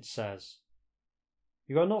 it says.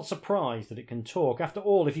 You are not surprised that it can talk. After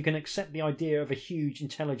all, if you can accept the idea of a huge,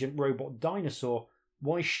 intelligent robot dinosaur,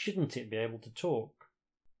 why shouldn't it be able to talk?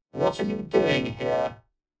 What are you doing here?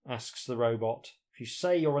 Asks the robot. If you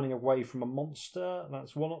say you're running away from a monster,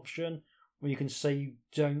 that's one option. Or you can say you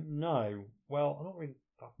don't know. Well, I'm not really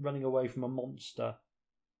running away from a monster.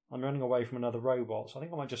 I'm running away from another robot, so I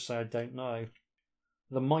think I might just say I don't know.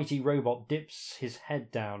 The mighty robot dips his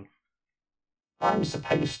head down. I'm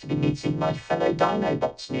supposed to be meeting my fellow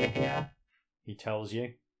Dinobots near here, he tells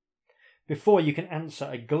you. Before you can answer,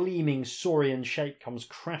 a gleaming saurian shape comes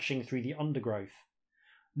crashing through the undergrowth.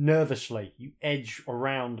 Nervously, you edge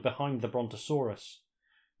around behind the brontosaurus.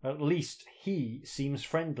 At least he seems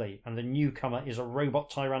friendly, and the newcomer is a robot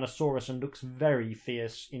Tyrannosaurus and looks very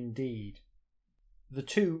fierce indeed. The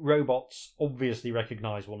two robots obviously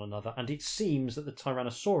recognise one another, and it seems that the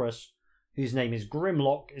Tyrannosaurus, whose name is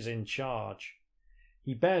Grimlock, is in charge.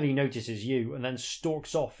 He barely notices you and then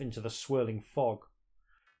stalks off into the swirling fog.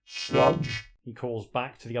 Sludge, he calls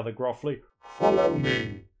back to the other gruffly. Follow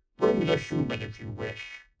me. Bring the human if you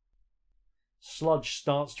wish. Sludge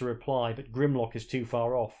starts to reply, but Grimlock is too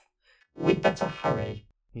far off. We'd better hurry,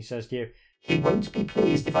 he says to you. He won't be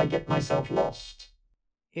pleased if I get myself lost.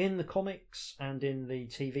 In the comics and in the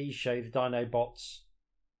TV show, the Dinobots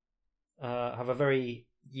have a very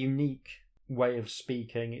unique way of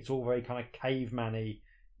speaking. It's all very kind of caveman-y.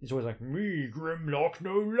 It's always like, me, Grimlock,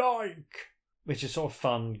 no like, which is sort of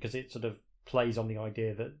fun because it sort of plays on the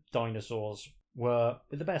idea that dinosaurs were,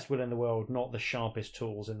 with the best will in the world, not the sharpest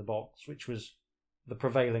tools in the box, which was the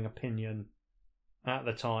prevailing opinion at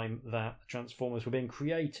the time that the Transformers were being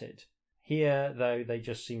created. Here, though, they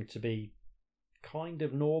just seem to be kind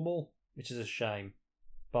of normal, which is a shame.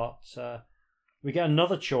 But we get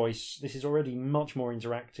another choice. This is already much more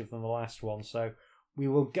interactive than the last one, so we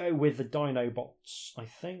will go with the Dinobots, I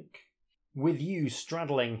think. With you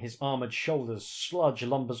straddling his armoured shoulders, Sludge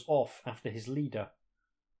lumbers off after his leader.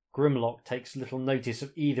 Grimlock takes little notice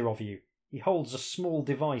of either of you. He holds a small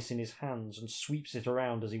device in his hands and sweeps it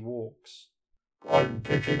around as he walks. I'm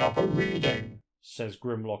picking up a reading, says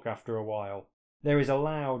Grimlock after a while. There is a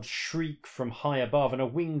loud shriek from high above, and a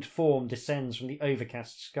winged form descends from the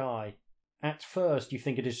overcast sky. At first you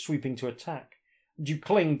think it is swooping to attack, and you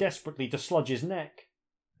cling desperately to Sludge's neck.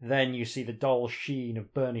 Then you see the dull sheen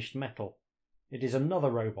of burnished metal. It is another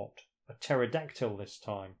robot, a pterodactyl this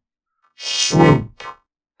time. Swoop,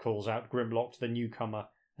 calls out Grimlock to the newcomer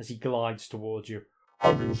as he glides towards you.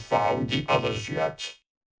 Have you found the others yet?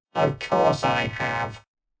 Of course I have,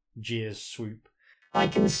 jeers Swoop. I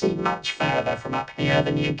can see much further from up here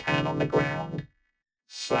than you can on the ground.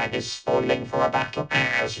 Slag is spoiling for a battle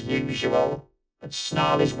as usual, but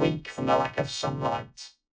Snarl is weak from the lack of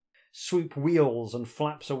sunlight. Swoop wheels and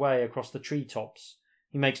flaps away across the treetops.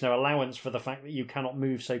 He makes no allowance for the fact that you cannot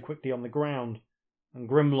move so quickly on the ground, and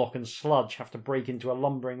Grimlock and Sludge have to break into a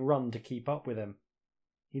lumbering run to keep up with him.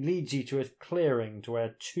 He leads you to a clearing to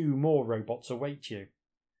where two more robots await you.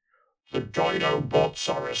 The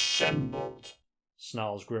Dinobots are assembled,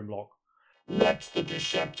 snarls Grimlock. Let the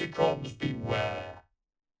Decepticons beware.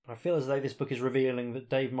 I feel as though this book is revealing that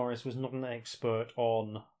Dave Morris was not an expert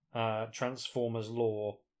on Transformers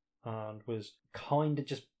lore and was kind of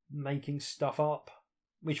just making stuff up,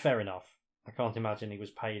 which fair enough. I can't imagine he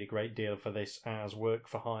was paid a great deal for this as work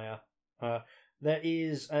for hire. There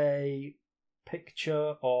is a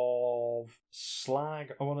picture of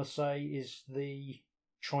Slag, I want to say, is the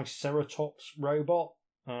Triceratops robot,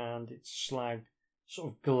 and it's Slag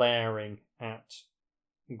sort of glaring at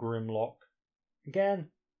Grimlock. Again,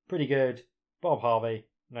 pretty good. Bob Harvey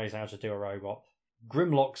knows how to do a robot.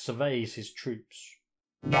 Grimlock surveys his troops.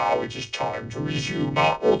 Now it is time to resume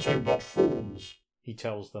our Autobot forms, he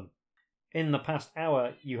tells them. In the past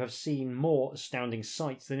hour, you have seen more astounding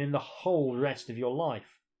sights than in the whole rest of your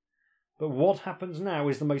life. But what happens now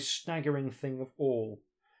is the most staggering thing of all.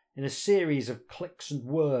 In a series of clicks and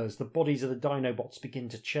whirs, the bodies of the Dinobots begin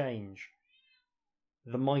to change.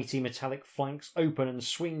 The mighty metallic flanks open and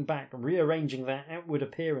swing back, rearranging their outward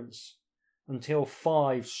appearance, until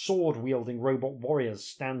 5 sword-wielding robot warriors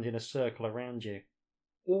stand in a circle around you.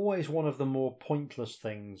 Always one of the more pointless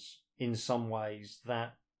things, in some ways,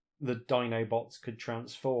 that the Dinobots could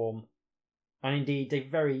transform. And indeed, they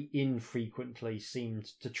very infrequently seemed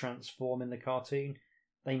to transform in the cartoon.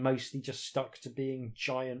 They mostly just stuck to being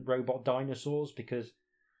giant robot dinosaurs, because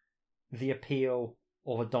the appeal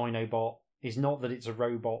of a Dinobot is not that it's a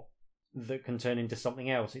robot that can turn into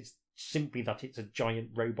something else, it's simply that it's a giant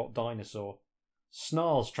robot dinosaur.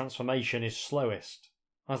 Snarl's transformation is slowest.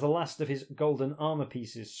 As the last of his golden armour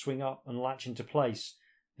pieces swing up and latch into place,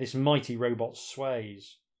 this mighty robot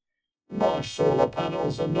sways. My solar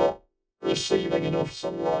panels are not receiving enough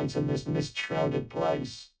sunlight in this mist-shrouded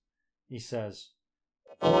place, he says.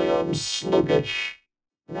 I am sluggish.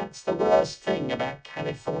 That's the worst thing about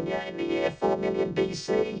California in the year 4 million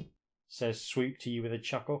BC, says Swoop to you with a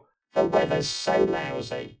chuckle. The weather's so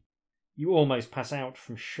lousy. You almost pass out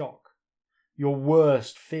from shock. Your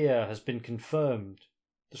worst fear has been confirmed.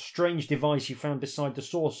 The strange device you found beside the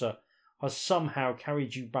saucer has somehow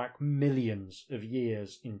carried you back millions of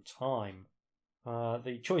years in time.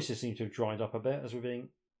 The choices seem to have dried up a bit as we're being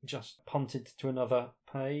just punted to another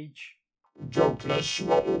page. Doubtless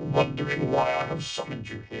you are all wondering why I have summoned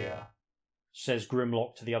you here, says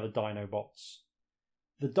Grimlock to the other Dinobots.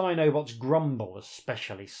 The Dinobots grumble,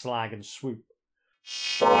 especially Slag and Swoop.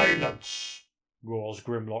 Silence, roars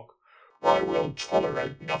Grimlock. I will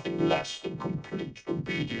tolerate nothing less than complete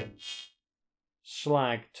obedience.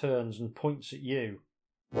 Slag turns and points at you.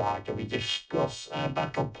 Why do we discuss our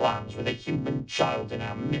battle plans with a human child in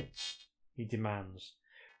our midst? He demands.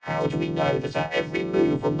 How do we know that our every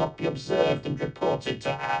move will not be observed and reported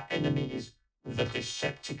to our enemies, the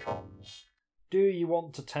Decepticons? Do you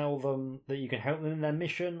want to tell them that you can help them in their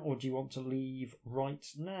mission, or do you want to leave right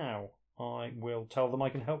now? I will tell them I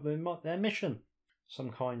can help them in their mission. Some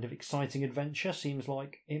kind of exciting adventure seems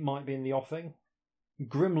like it might be in the offing.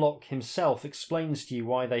 Grimlock himself explains to you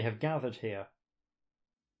why they have gathered here.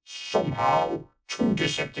 Somehow, 2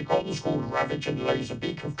 Decepticons called Ravage and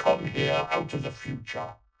Laserbeak have come here out of the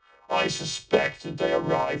future. I suspect that they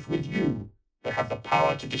arrived with you. They have the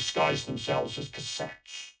power to disguise themselves as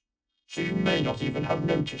cassettes, so you may not even have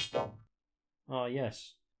noticed them. Ah,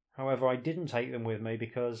 yes. However, I didn't take them with me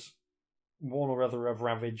because one or other of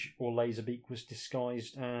Ravage or Laserbeak was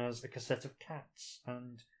disguised as a cassette of cats,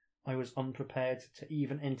 and I was unprepared to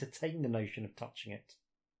even entertain the notion of touching it.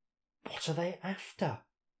 What are they after?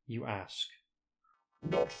 You ask.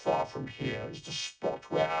 Not far from here is the spot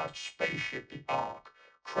where our spaceship, the Ark,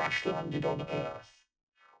 crash-landed on Earth.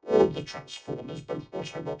 All the Transformers, both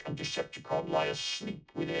Autobot and Decepticon, lie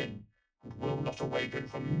asleep within, and will not awaken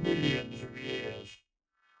for millions of years.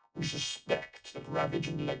 We suspect that Ravage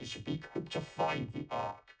and Laserbeak hope to find the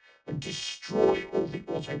Ark and destroy all the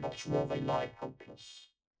Autobots while they lie helpless.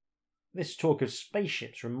 This talk of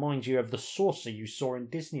spaceships reminds you of the saucer you saw in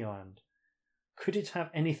Disneyland. Could it have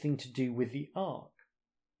anything to do with the Ark?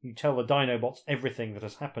 You tell the Dinobots everything that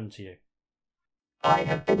has happened to you. I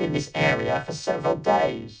have been in this area for several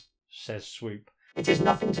days, says Swoop. It is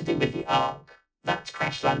nothing to do with the Ark. That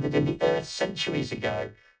crash-landed in the Earth centuries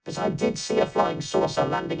ago, but I did see a flying saucer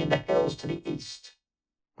landing in the hills to the east.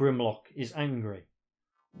 Grimlock is angry.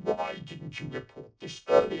 Why didn't you report this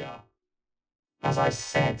earlier? As I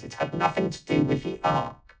said, it had nothing to do with the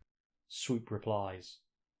Ark, Swoop replies.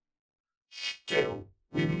 Still,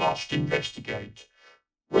 we must investigate.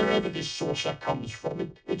 Wherever this saucer comes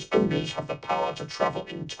from, its owners have the power to travel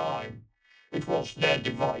in time. It was their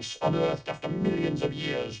device, unearthed after millions of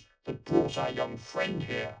years, that brought our young friend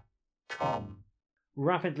here. Come.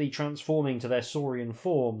 Rapidly transforming to their saurian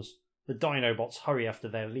forms, the Dinobots hurry after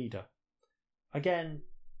their leader. Again,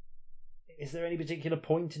 is there any particular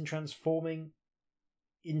point in transforming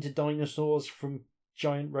into dinosaurs from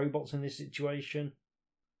giant robots in this situation?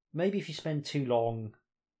 Maybe if you spend too long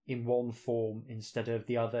in one form instead of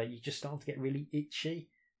the other, you just start to get really itchy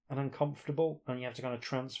and uncomfortable, and you have to kind of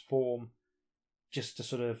transform just to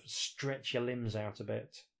sort of stretch your limbs out a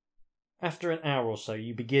bit. After an hour or so,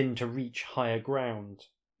 you begin to reach higher ground.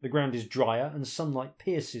 The ground is drier and sunlight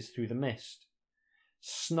pierces through the mist.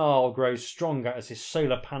 Snarl grows stronger as his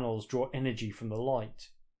solar panels draw energy from the light.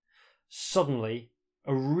 Suddenly,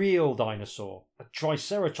 a real dinosaur, a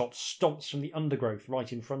Triceratops, stomps from the undergrowth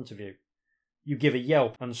right in front of you. You give a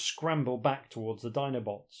yelp and scramble back towards the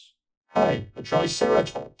Dinobots. "Hey, a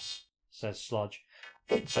Triceratops," says Sludge.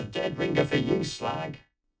 "It's a dead ringer for you, Slag."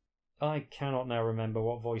 I cannot now remember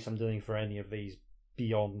what voice I'm doing for any of these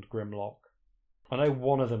beyond Grimlock. I know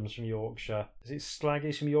one of them's from Yorkshire. Is it Slag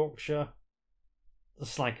is from Yorkshire? The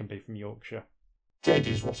Slag can be from Yorkshire. "Dead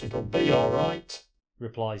is what it'll be, all right,"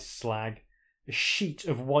 replies Slag. A sheet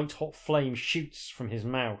of white-hot flame shoots from his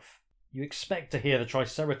mouth. You expect to hear the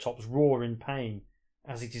Triceratops roar in pain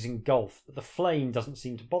as it is engulfed, but the flame doesn't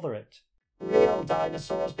seem to bother it. "Real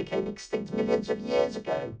dinosaurs became extinct millions of years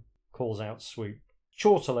ago," calls out Swoop.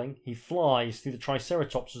 Chortling, he flies through the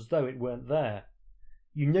Triceratops as though it weren't there.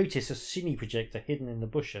 You notice a cine projector hidden in the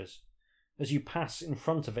bushes. As you pass in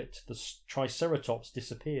front of it, the Triceratops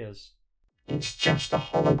disappears. "It's just a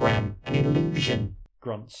hologram, an illusion,"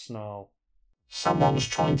 grunts Snarl. "Someone's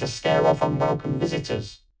trying to scare off unwelcome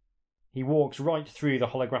visitors." He walks right through the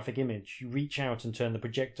holographic image. You reach out and turn the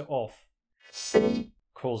projector off. "See?"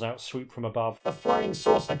 calls out Swoop from above. "The flying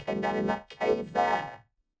saucer came down in that cave there."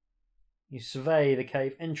 You survey the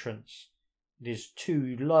cave entrance. It is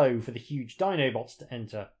too low for the huge Dinobots to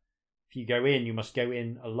enter. If you go in, you must go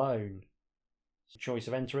in alone. It's a choice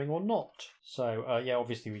of entering or not. So,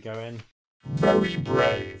 obviously we go in. "Very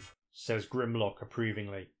brave," says Grimlock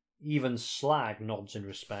approvingly. Even Slag nods in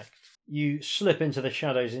respect. You slip into the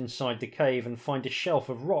shadows inside the cave and find a shelf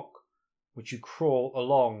of rock, which you crawl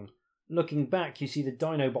along. Looking back, you see the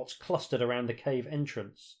Dinobots clustered around the cave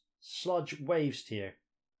entrance. Sludge waves to you.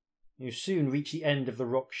 You soon reach the end of the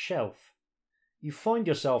rock shelf. You find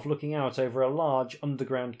yourself looking out over a large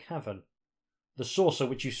underground cavern. The saucer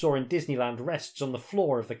which you saw in Disneyland rests on the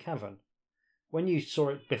floor of the cavern. When you saw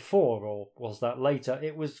it before, or was that later,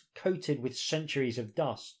 it was coated with centuries of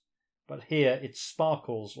dust, but here it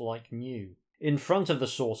sparkles like new. In front of the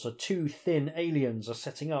saucer, two thin aliens are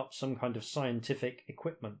setting up some kind of scientific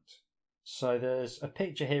equipment. So there's a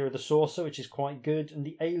picture here of the saucer, which is quite good, and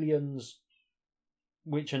the aliens,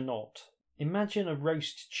 which are not. Imagine a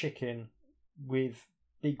roast chicken with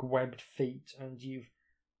big webbed feet, and you've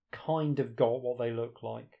kind of got what they look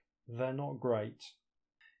like. They're not great.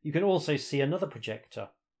 You can also see another projector.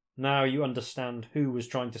 Now you understand who was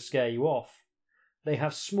trying to scare you off. They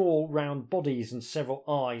have small round bodies and several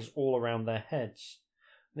eyes all around their heads.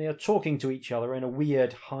 They are talking to each other in a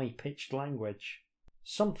weird high-pitched language.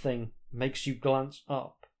 Something makes you glance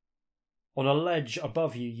up. On a ledge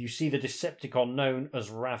above you, you see the Decepticon known as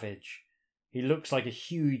Ravage. He looks like a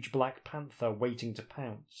huge black panther waiting to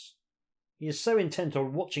pounce. He is so intent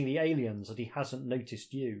on watching the aliens that he hasn't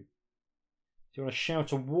noticed you. Do you want to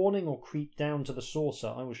shout a warning or creep down to the saucer?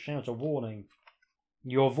 I will shout a warning.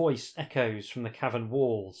 Your voice echoes from the cavern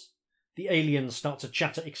walls. The aliens start to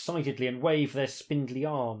chatter excitedly and wave their spindly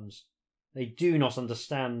arms. They do not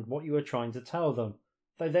understand what you are trying to tell them,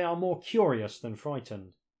 though they are more curious than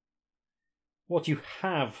frightened. What you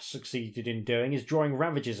have succeeded in doing is drawing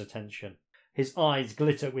Ravage's attention. His eyes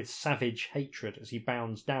glitter with savage hatred as he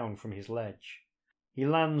bounds down from his ledge. He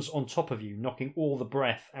lands on top of you, knocking all the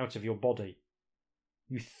breath out of your body.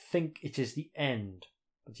 You think it is the end,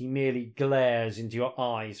 but he merely glares into your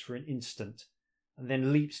eyes for an instant, and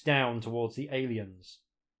then leaps down towards the aliens.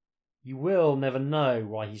 You will never know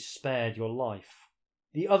why he spared your life.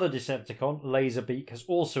 The other Decepticon, Laserbeak, has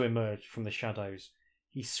also emerged from the shadows.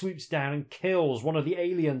 He swoops down and kills one of the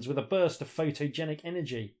aliens with a burst of photogenic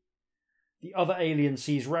energy. The other alien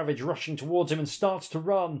sees Ravage rushing towards him and starts to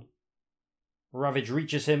run. Ravage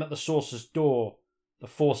reaches him at the saucer's door. The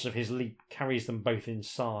force of his leap carries them both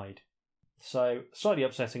inside. So, slightly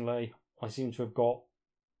upsettingly, I seem to have got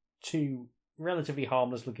two relatively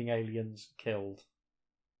harmless-looking aliens killed.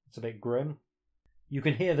 It's a bit grim. You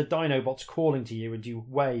can hear the Dinobots calling to you and you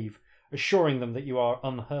wave, assuring them that you are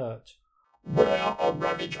unhurt. "Where are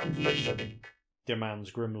Ravage and Laserbeak?" demands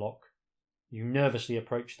Grimlock. You nervously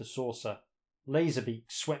approach the saucer.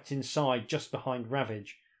 Laserbeak swept inside just behind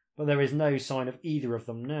Ravage, but there is no sign of either of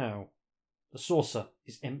them now. The saucer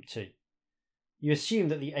is empty. You assume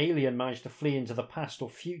that the alien managed to flee into the past or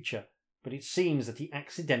future, but it seems that he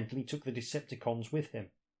accidentally took the Decepticons with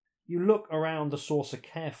him. You look around the saucer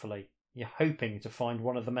carefully. You're hoping to find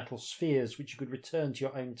one of the metal spheres which you could return to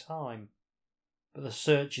your own time. but the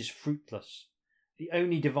search is fruitless. The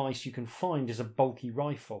only device you can find is a bulky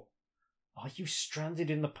rifle. Are you stranded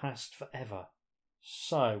in the past forever?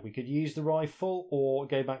 So, we could use the rifle or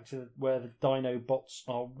go back to where the Dinobots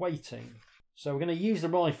are waiting. So we're going to use the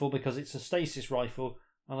rifle because it's a stasis rifle,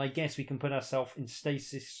 and I guess we can put ourselves in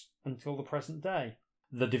stasis until the present day.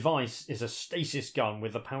 The device is a stasis gun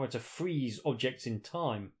with the power to freeze objects in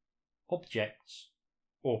time. Objects?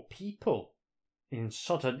 Or people? In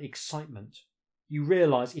sudden excitement, you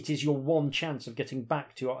realise it is your one chance of getting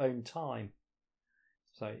back to your own time.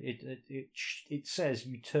 So it says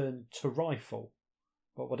you turn to rifle,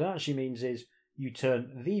 but what it actually means is you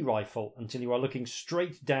turn the rifle until you are looking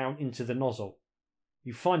straight down into the nozzle.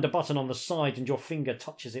 You find a button on the side and your finger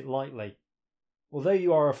touches it lightly. Although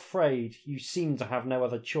you are afraid, you seem to have no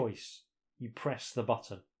other choice. You press the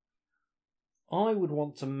button. I would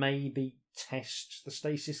want to maybe test the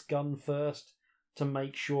stasis gun first to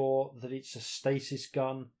make sure that it's a stasis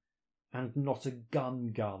gun and not a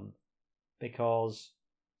gun, because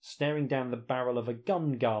staring down the barrel of a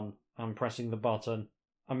gun and pressing the button,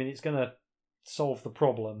 I mean, it's going to solve the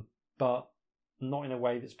problem, but not in a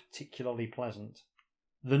way that's particularly pleasant.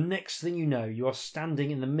 The next thing you know, you are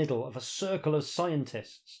standing in the middle of a circle of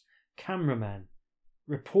scientists, cameramen,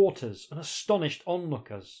 reporters, and astonished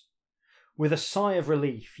onlookers. With a sigh of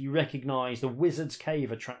relief, you recognise the Wizard's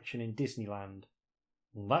Cave attraction in Disneyland.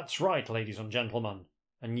 "That's right, ladies and gentlemen,"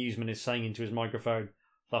 a newsman is saying into his microphone.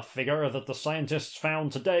 "The figure that the scientists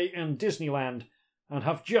found today in Disneyland and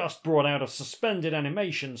have just brought out of suspended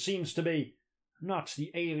animation seems to be not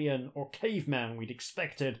the alien or caveman we'd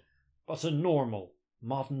expected, but a normal,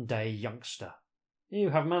 modern-day youngster. You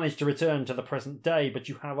have managed to return to the present day, but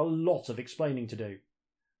you have a lot of explaining to do.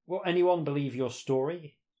 Will anyone believe your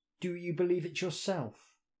story? Do you believe it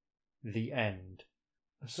yourself?" The end.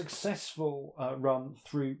 A successful run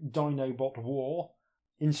through Dinobot War.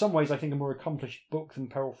 In some ways, I think a more accomplished book than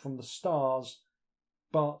Peril from the Stars,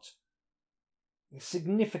 but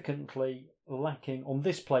significantly lacking, on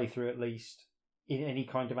this playthrough at least, in any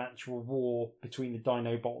kind of actual war between the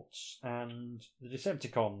Dinobots and the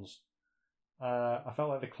Decepticons. I felt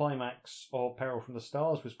like the climax of Peril from the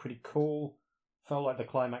Stars was pretty cool. Felt like the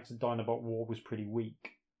climax of Dinobot War was pretty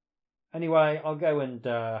weak. Anyway, I'll go and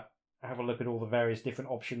have a look at all the various different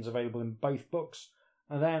options available in both books,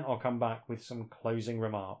 and then I'll come back with some closing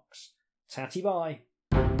remarks. Tatty bye!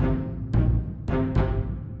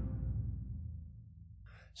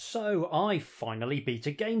 So, I finally beat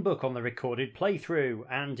a gamebook on the recorded playthrough,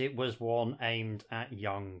 and it was one aimed at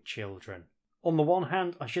young children. On the one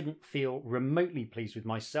hand, I shouldn't feel remotely pleased with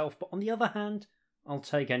myself, but on the other hand, I'll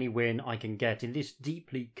take any win I can get in this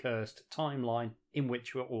deeply cursed timeline in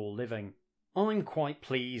which we're all living. I'm quite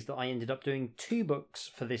pleased that I ended up doing 2 books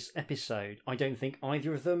for this episode. I don't think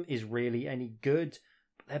either of them is really any good,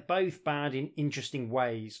 but they're both bad in interesting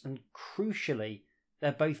ways, and crucially,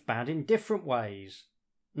 they're both bad in different ways.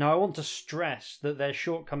 Now, I want to stress that their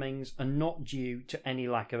shortcomings are not due to any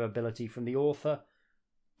lack of ability from the author.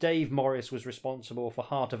 Dave Morris was responsible for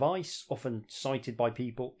Heart of Ice, often cited by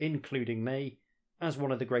people, including me, as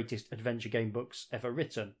one of the greatest adventure game books ever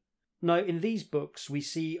written. Now, in these books, we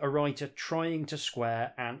see a writer trying to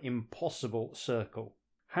square an impossible circle.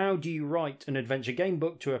 How do you write an adventure game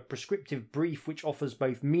book to a prescriptive brief which offers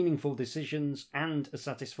both meaningful decisions and a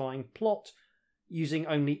satisfying plot, using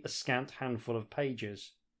only a scant handful of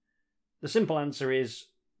pages? The simple answer is,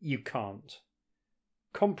 you can't.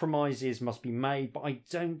 Compromises must be made, but I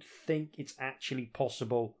don't think it's actually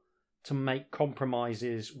possible to make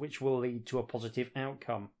compromises which will lead to a positive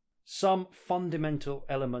outcome. Some fundamental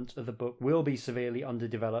element of the book will be severely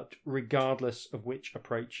underdeveloped, regardless of which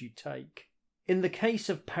approach you take. In the case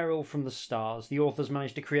of Peril from the Stars, the authors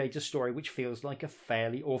managed to create a story which feels like a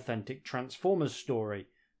fairly authentic Transformers story,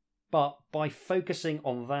 but by focusing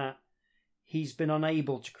on that, he's been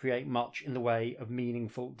unable to create much in the way of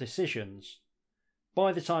meaningful decisions.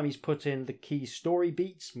 By the time he's put in the key story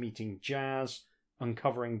beats, meeting Jazz,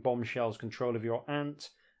 uncovering Bombshell's control of your aunt,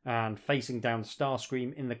 and facing down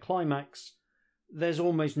Starscream in the climax, there's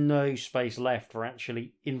almost no space left for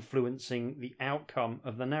actually influencing the outcome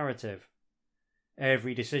of the narrative.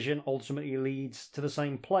 Every decision ultimately leads to the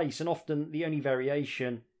same place, and often the only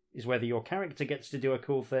variation is whether your character gets to do a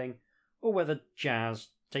cool thing, or whether Jazz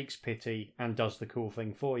takes pity and does the cool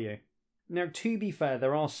thing for you. Now, to be fair,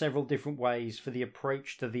 there are several different ways for the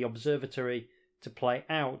approach to the observatory to play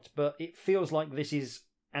out, but it feels like this is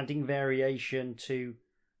adding variation to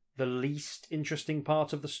the least interesting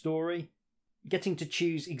part of the story. Getting to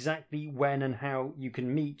choose exactly when and how you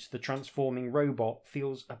can meet the transforming robot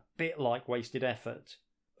feels a bit like wasted effort.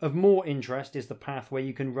 Of more interest is the path where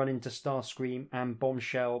you can run into Starscream and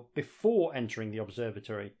Bombshell before entering the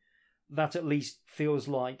observatory. That at least feels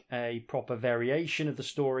like a proper variation of the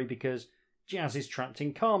story because Jazz is trapped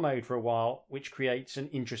in car mode for a while, which creates an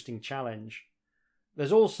interesting challenge.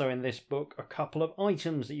 There's also in this book a couple of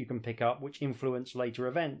items that you can pick up which influence later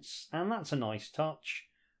events, and that's a nice touch.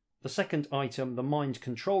 The second item, the mind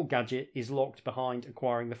control gadget, is locked behind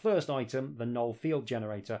acquiring the first item, the null field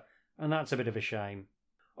generator, and that's a bit of a shame.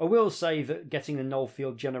 I will say that getting the null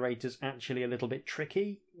field generator is actually a little bit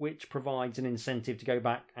tricky, which provides an incentive to go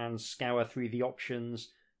back and scour through the options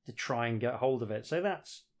to try and get hold of it, so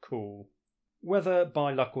that's cool. Whether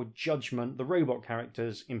by luck or judgment, the robot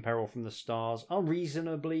characters in Peril from the Stars are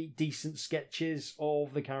reasonably decent sketches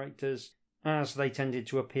of the characters as they tended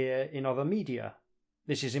to appear in other media.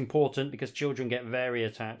 This is important because children get very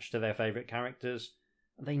attached to their favourite characters,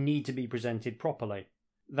 and they need to be presented properly.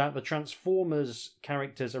 That the Transformers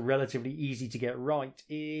characters are relatively easy to get right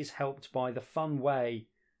is helped by the fun way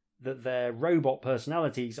that their robot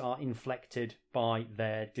personalities are inflected by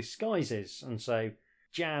their disguises, and so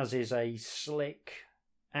Jazz is a slick,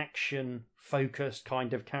 action-focused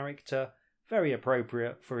kind of character, very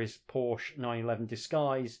appropriate for his Porsche 911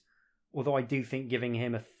 disguise, although I do think giving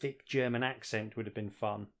him a thick German accent would have been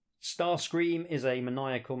fun. Starscream is a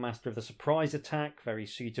maniacal master of the surprise attack, very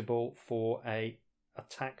suitable for a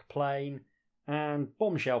attack plane, and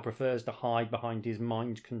Bombshell prefers to hide behind his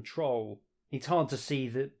mind control. It's hard to see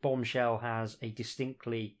that Bombshell has a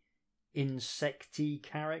distinctly insecty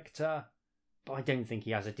character, but I don't think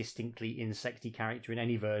he has a distinctly insecty character in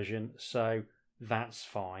any version, so that's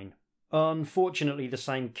fine. Unfortunately, the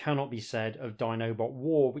same cannot be said of Dinobot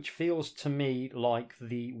War, which feels to me like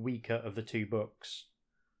the weaker of the two books.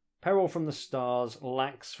 Peril from the Stars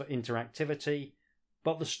lacks for interactivity,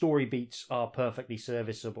 but the story beats are perfectly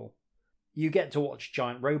serviceable. You get to watch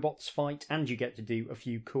giant robots fight, and you get to do a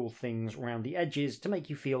few cool things around the edges to make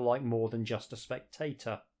you feel like more than just a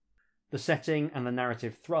spectator. The setting and the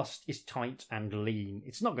narrative thrust is tight and lean.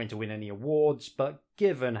 It's not going to win any awards, but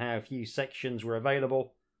given how few sections were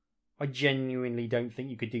available, I genuinely don't think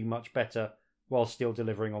you could do much better while still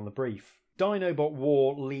delivering on the brief. Dinobot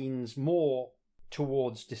War leans more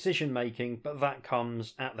towards decision making, but that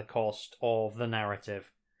comes at the cost of the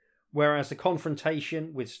narrative. Whereas the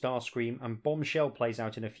confrontation with Starscream and Bombshell plays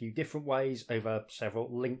out in a few different ways over several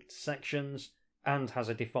linked sections and has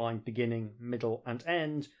a defined beginning, middle and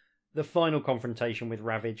end, the final confrontation with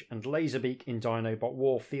Ravage and Laserbeak in Dinobot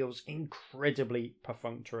War feels incredibly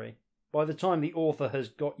perfunctory. By the time the author has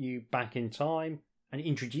got you back in time and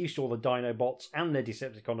introduced all the Dinobots and their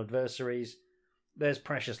Decepticon adversaries, there's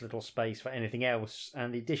precious little space for anything else,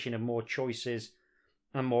 and the addition of more choices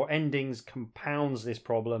and more endings compounds this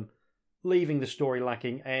problem, leaving the story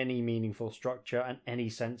lacking any meaningful structure and any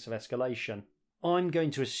sense of escalation. I'm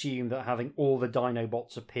going to assume that having all the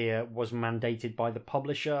Dinobots appear was mandated by the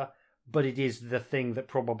publisher, but it is the thing that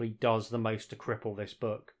probably does the most to cripple this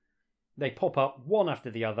book. They pop up one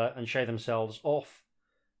after the other and show themselves off,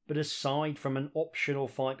 but aside from an optional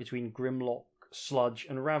fight between Grimlock, Sludge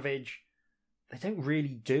and Ravage, they don't really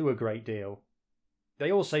do a great deal.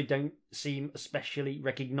 They also don't seem especially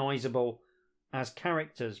recognisable as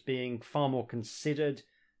characters, being far more considered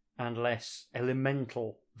and less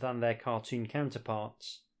elemental than their cartoon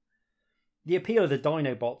counterparts. The appeal of the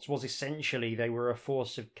Dinobots was essentially they were a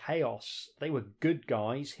force of chaos. They were good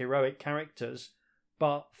guys, heroic characters,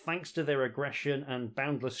 but thanks to their aggression and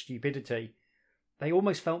boundless stupidity, they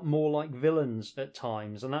almost felt more like villains at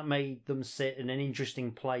times, and that made them sit in an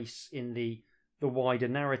interesting place in the wider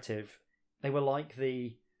narrative. They were like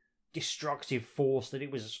the destructive force that it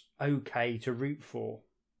was okay to root for.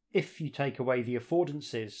 If you take away the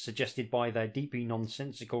affordances suggested by their deeply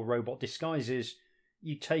nonsensical robot disguises,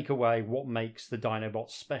 you take away what makes the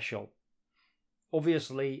Dinobots special.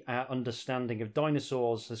 Obviously, our understanding of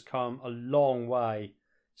dinosaurs has come a long way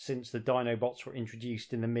since the Dinobots were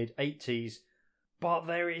introduced in the mid-80s, but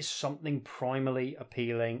there is something primally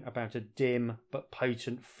appealing about a dim but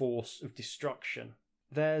potent force of destruction.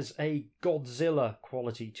 There's a Godzilla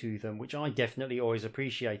quality to them, which I definitely always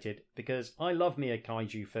appreciated, because I love me a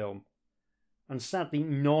kaiju film. And sadly,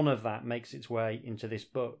 none of that makes its way into this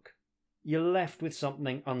book. You're left with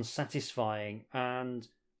something unsatisfying, and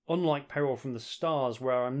unlike Peril from the Stars,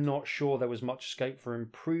 where I'm not sure there was much scope for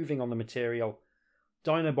improving on the material,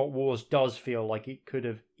 Dinobot Wars does feel like it could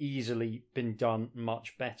have easily been done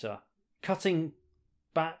much better. Cutting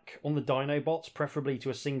back on the Dinobots, preferably to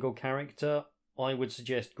a single character, I would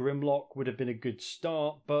suggest Grimlock would have been a good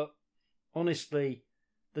start, but honestly,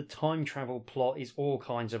 the time travel plot is all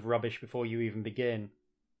kinds of rubbish before you even begin.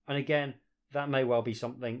 And again, that may well be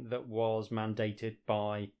something that was mandated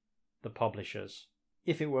by the publishers.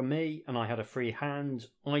 If it were me and I had a free hand,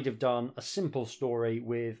 I'd have done a simple story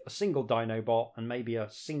with a single Dinobot and maybe a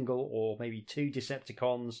single or maybe two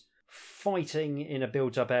Decepticons fighting in a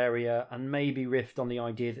built-up area, and maybe riffed on the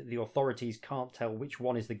idea that the authorities can't tell which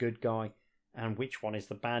one is the good guy and which one is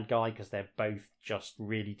the bad guy because they're both just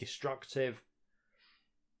really destructive.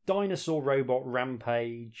 Dinosaur Robot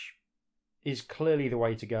Rampage is clearly the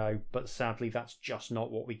way to go, but sadly that's just not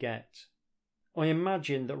what we get. I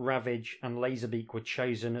imagine that Ravage and Laserbeak were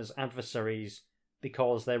chosen as adversaries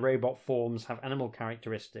because their robot forms have animal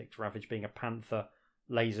characteristics, Ravage being a panther,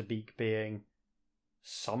 Laserbeak being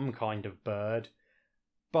some kind of bird,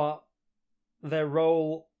 but their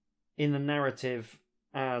role in the narrative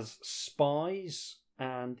as spies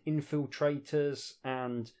and infiltrators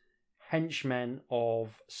and henchmen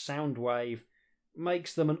of Soundwave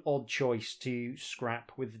makes them an odd choice to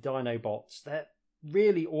scrap with the Dinobots. They're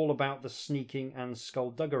really all about the sneaking and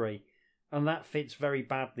skullduggery, and that fits very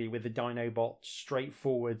badly with the Dinobot's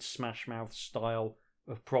straightforward Smash-Mouth style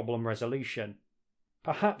of problem resolution.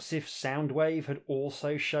 Perhaps if Soundwave had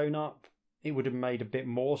also shown up, it would have made a bit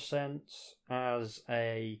more sense as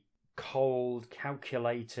a cold,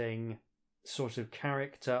 calculating sort of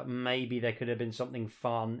character. Maybe there could have been something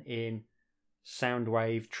fun in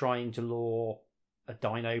Soundwave trying to lure a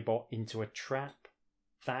Dinobot into a trap.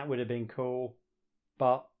 That would have been cool.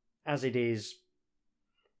 But as it is,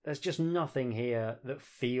 there's just nothing here that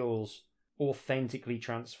feels authentically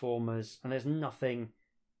Transformers, and there's nothing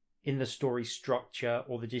in the story structure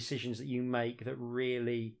or the decisions that you make that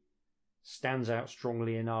really stands out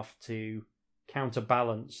strongly enough to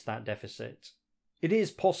counterbalance that deficit. It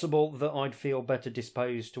is possible that I'd feel better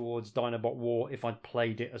disposed towards Dinobot War if I'd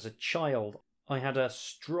played it as a child. I had a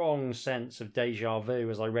strong sense of deja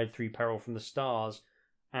vu as I read through Peril from the Stars,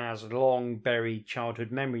 as long-buried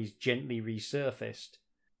childhood memories gently resurfaced.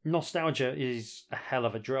 Nostalgia is a hell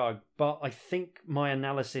of a drug, but I think my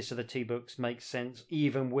analysis of the two books makes sense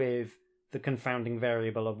even with the confounding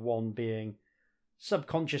variable of one being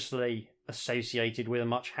subconsciously associated with a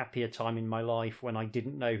much happier time in my life when I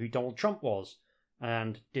didn't know who Donald Trump was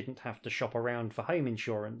and didn't have to shop around for home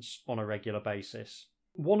insurance on a regular basis.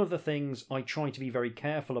 One of the things I try to be very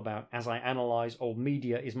careful about as I analyse old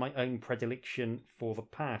media is my own predilection for the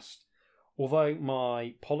past. Although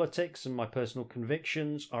my politics and my personal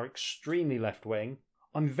convictions are extremely left-wing,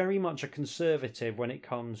 I'm very much a conservative when it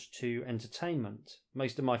comes to entertainment.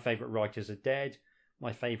 Most of my favourite writers are dead,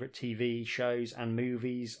 my favourite TV shows and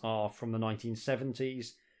movies are from the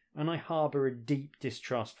 1970s, and I harbour a deep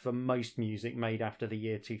distrust for most music made after the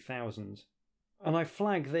year 2000. And I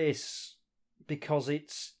flag this because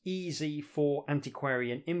it's easy for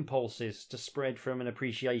antiquarian impulses to spread from an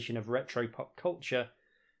appreciation of retro pop culture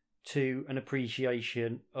to an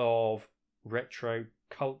appreciation of retro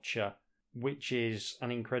culture, which is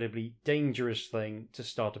an incredibly dangerous thing to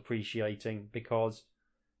start appreciating, because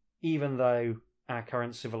even though our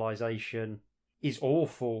current civilization is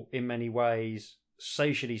awful in many ways,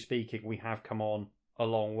 socially speaking, we have come on a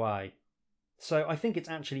long way. So I think it's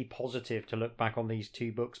actually positive to look back on these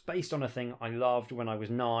two books based on a thing I loved when I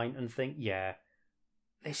was 9 and think, yeah,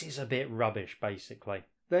 this is a bit rubbish, basically.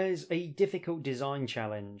 There's a difficult design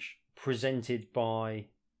challenge presented by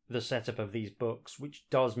the setup of these books which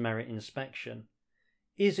does merit inspection.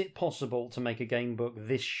 Is it possible to make a game book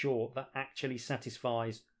this short that actually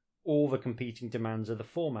satisfies all the competing demands of the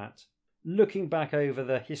format? Looking back over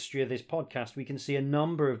the history of this podcast, we can see a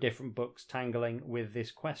number of different books tangling with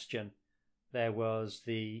this question. There was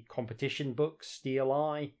the competition book, Steel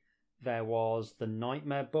Eye. There was the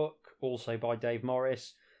Nightmare book, also by Dave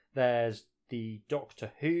Morris. There's the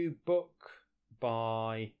Doctor Who book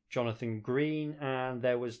by Jonathan Green. And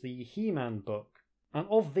there was the He-Man book. And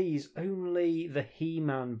of these, only the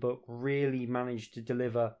He-Man book really managed to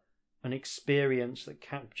deliver an experience that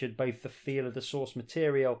captured both the feel of the source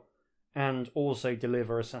material and also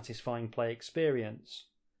deliver a satisfying play experience.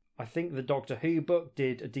 I think the Doctor Who book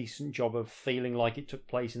did a decent job of feeling like it took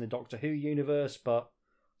place in the Doctor Who universe, but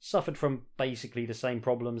suffered from basically the same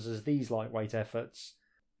problems as these lightweight efforts.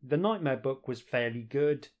 The Nightmare book was fairly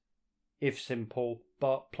good, if simple,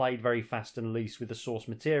 but played very fast and loose with the source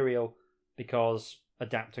material, because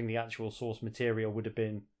adapting the actual source material would have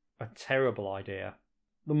been a terrible idea.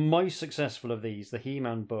 The most successful of these, the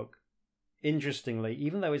He-Man book, interestingly,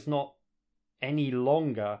 even though it's not any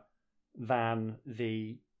longer than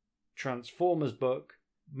the Transformers book,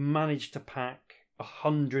 managed to pack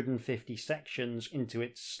 150 sections into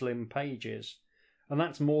its slim pages, and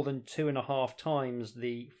that's more than 2.5 times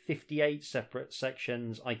the 58 separate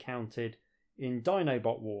sections I counted in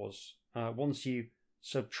Dinobot Wars. Once you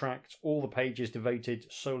subtract all the pages devoted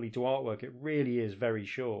solely to artwork, it really is very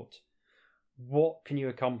short. What can you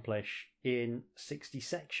accomplish in 60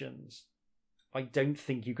 sections? I don't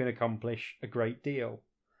think you can accomplish a great deal.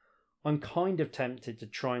 I'm kind of tempted to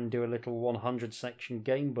try and do a little 100 section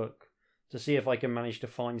game book to see if I can manage to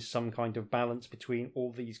find some kind of balance between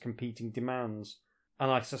all these competing demands. And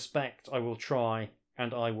I suspect I will try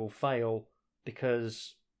and I will fail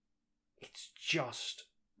because it's just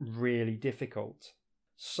really difficult.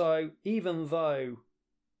 So even though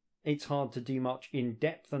it's hard to do much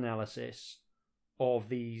in-depth analysis of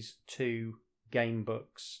these two game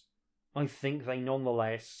books, I think they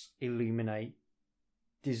nonetheless illuminate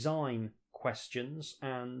design questions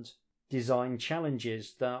and design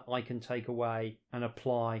challenges that I can take away and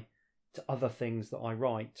apply to other things that I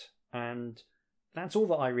write. And that's all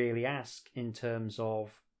that I really ask in terms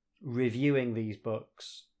of reviewing these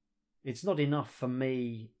books. It's not enough for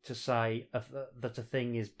me to say that a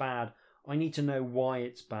thing is bad. I need to know why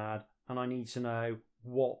it's bad, and I need to know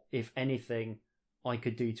what, if anything, I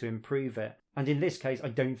could do to improve it. And in this case, I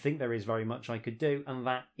don't think there is very much I could do, and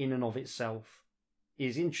that in and of itself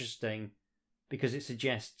is interesting because it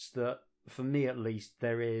suggests that, for me at least,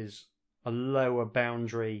 there is a lower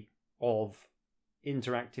boundary of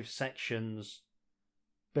interactive sections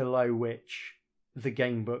below which the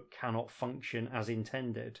game book cannot function as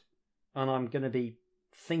intended. And I'm going to be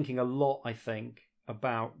thinking a lot, I think,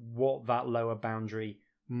 about what that lower boundary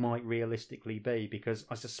might realistically be, because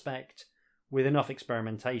I suspect with enough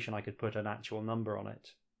experimentation I could put an actual number on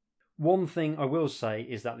it. One thing I will say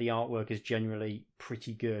is that the artwork is generally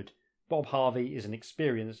pretty good. Bob Harvey is an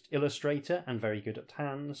experienced illustrator and very good at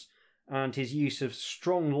hands, and his use of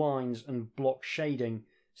strong lines and block shading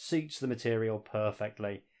suits the material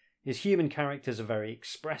perfectly. His human characters are very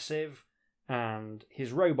expressive, and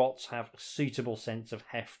his robots have a suitable sense of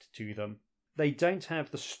heft to them. They don't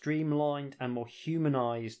have the streamlined and more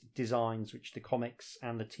humanised designs which the comics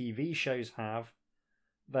and the TV shows have.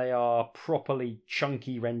 They are properly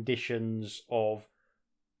chunky renditions of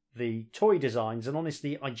the toy designs, and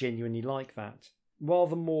honestly, I genuinely like that. While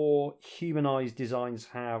the more humanised designs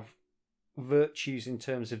have virtues in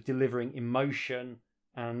terms of delivering emotion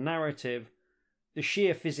and narrative, the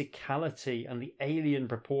sheer physicality and the alien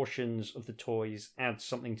proportions of the toys add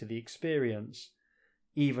something to the experience,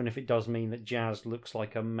 even if it does mean that Jazz looks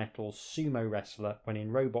like a metal sumo wrestler when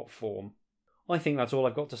in robot form. I think that's all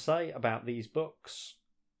I've got to say about these books.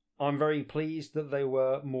 I'm very pleased that they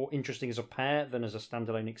were more interesting as a pair than as a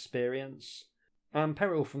standalone experience, and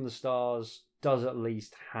Peril from the Stars does at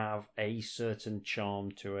least have a certain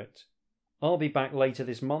charm to it. I'll be back later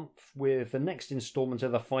this month with the next instalment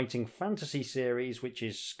of the Fighting Fantasy series, which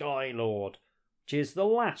is Skylord, which is the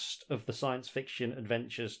last of the science fiction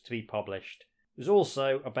adventures to be published. It was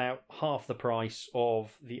also about half the price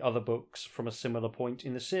of the other books from a similar point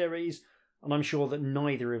in the series, and I'm sure that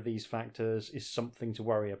neither of these factors is something to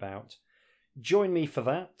worry about. Join me for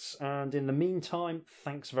that, and in the meantime,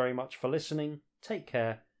 thanks very much for listening, take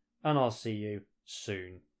care, and I'll see you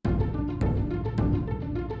soon.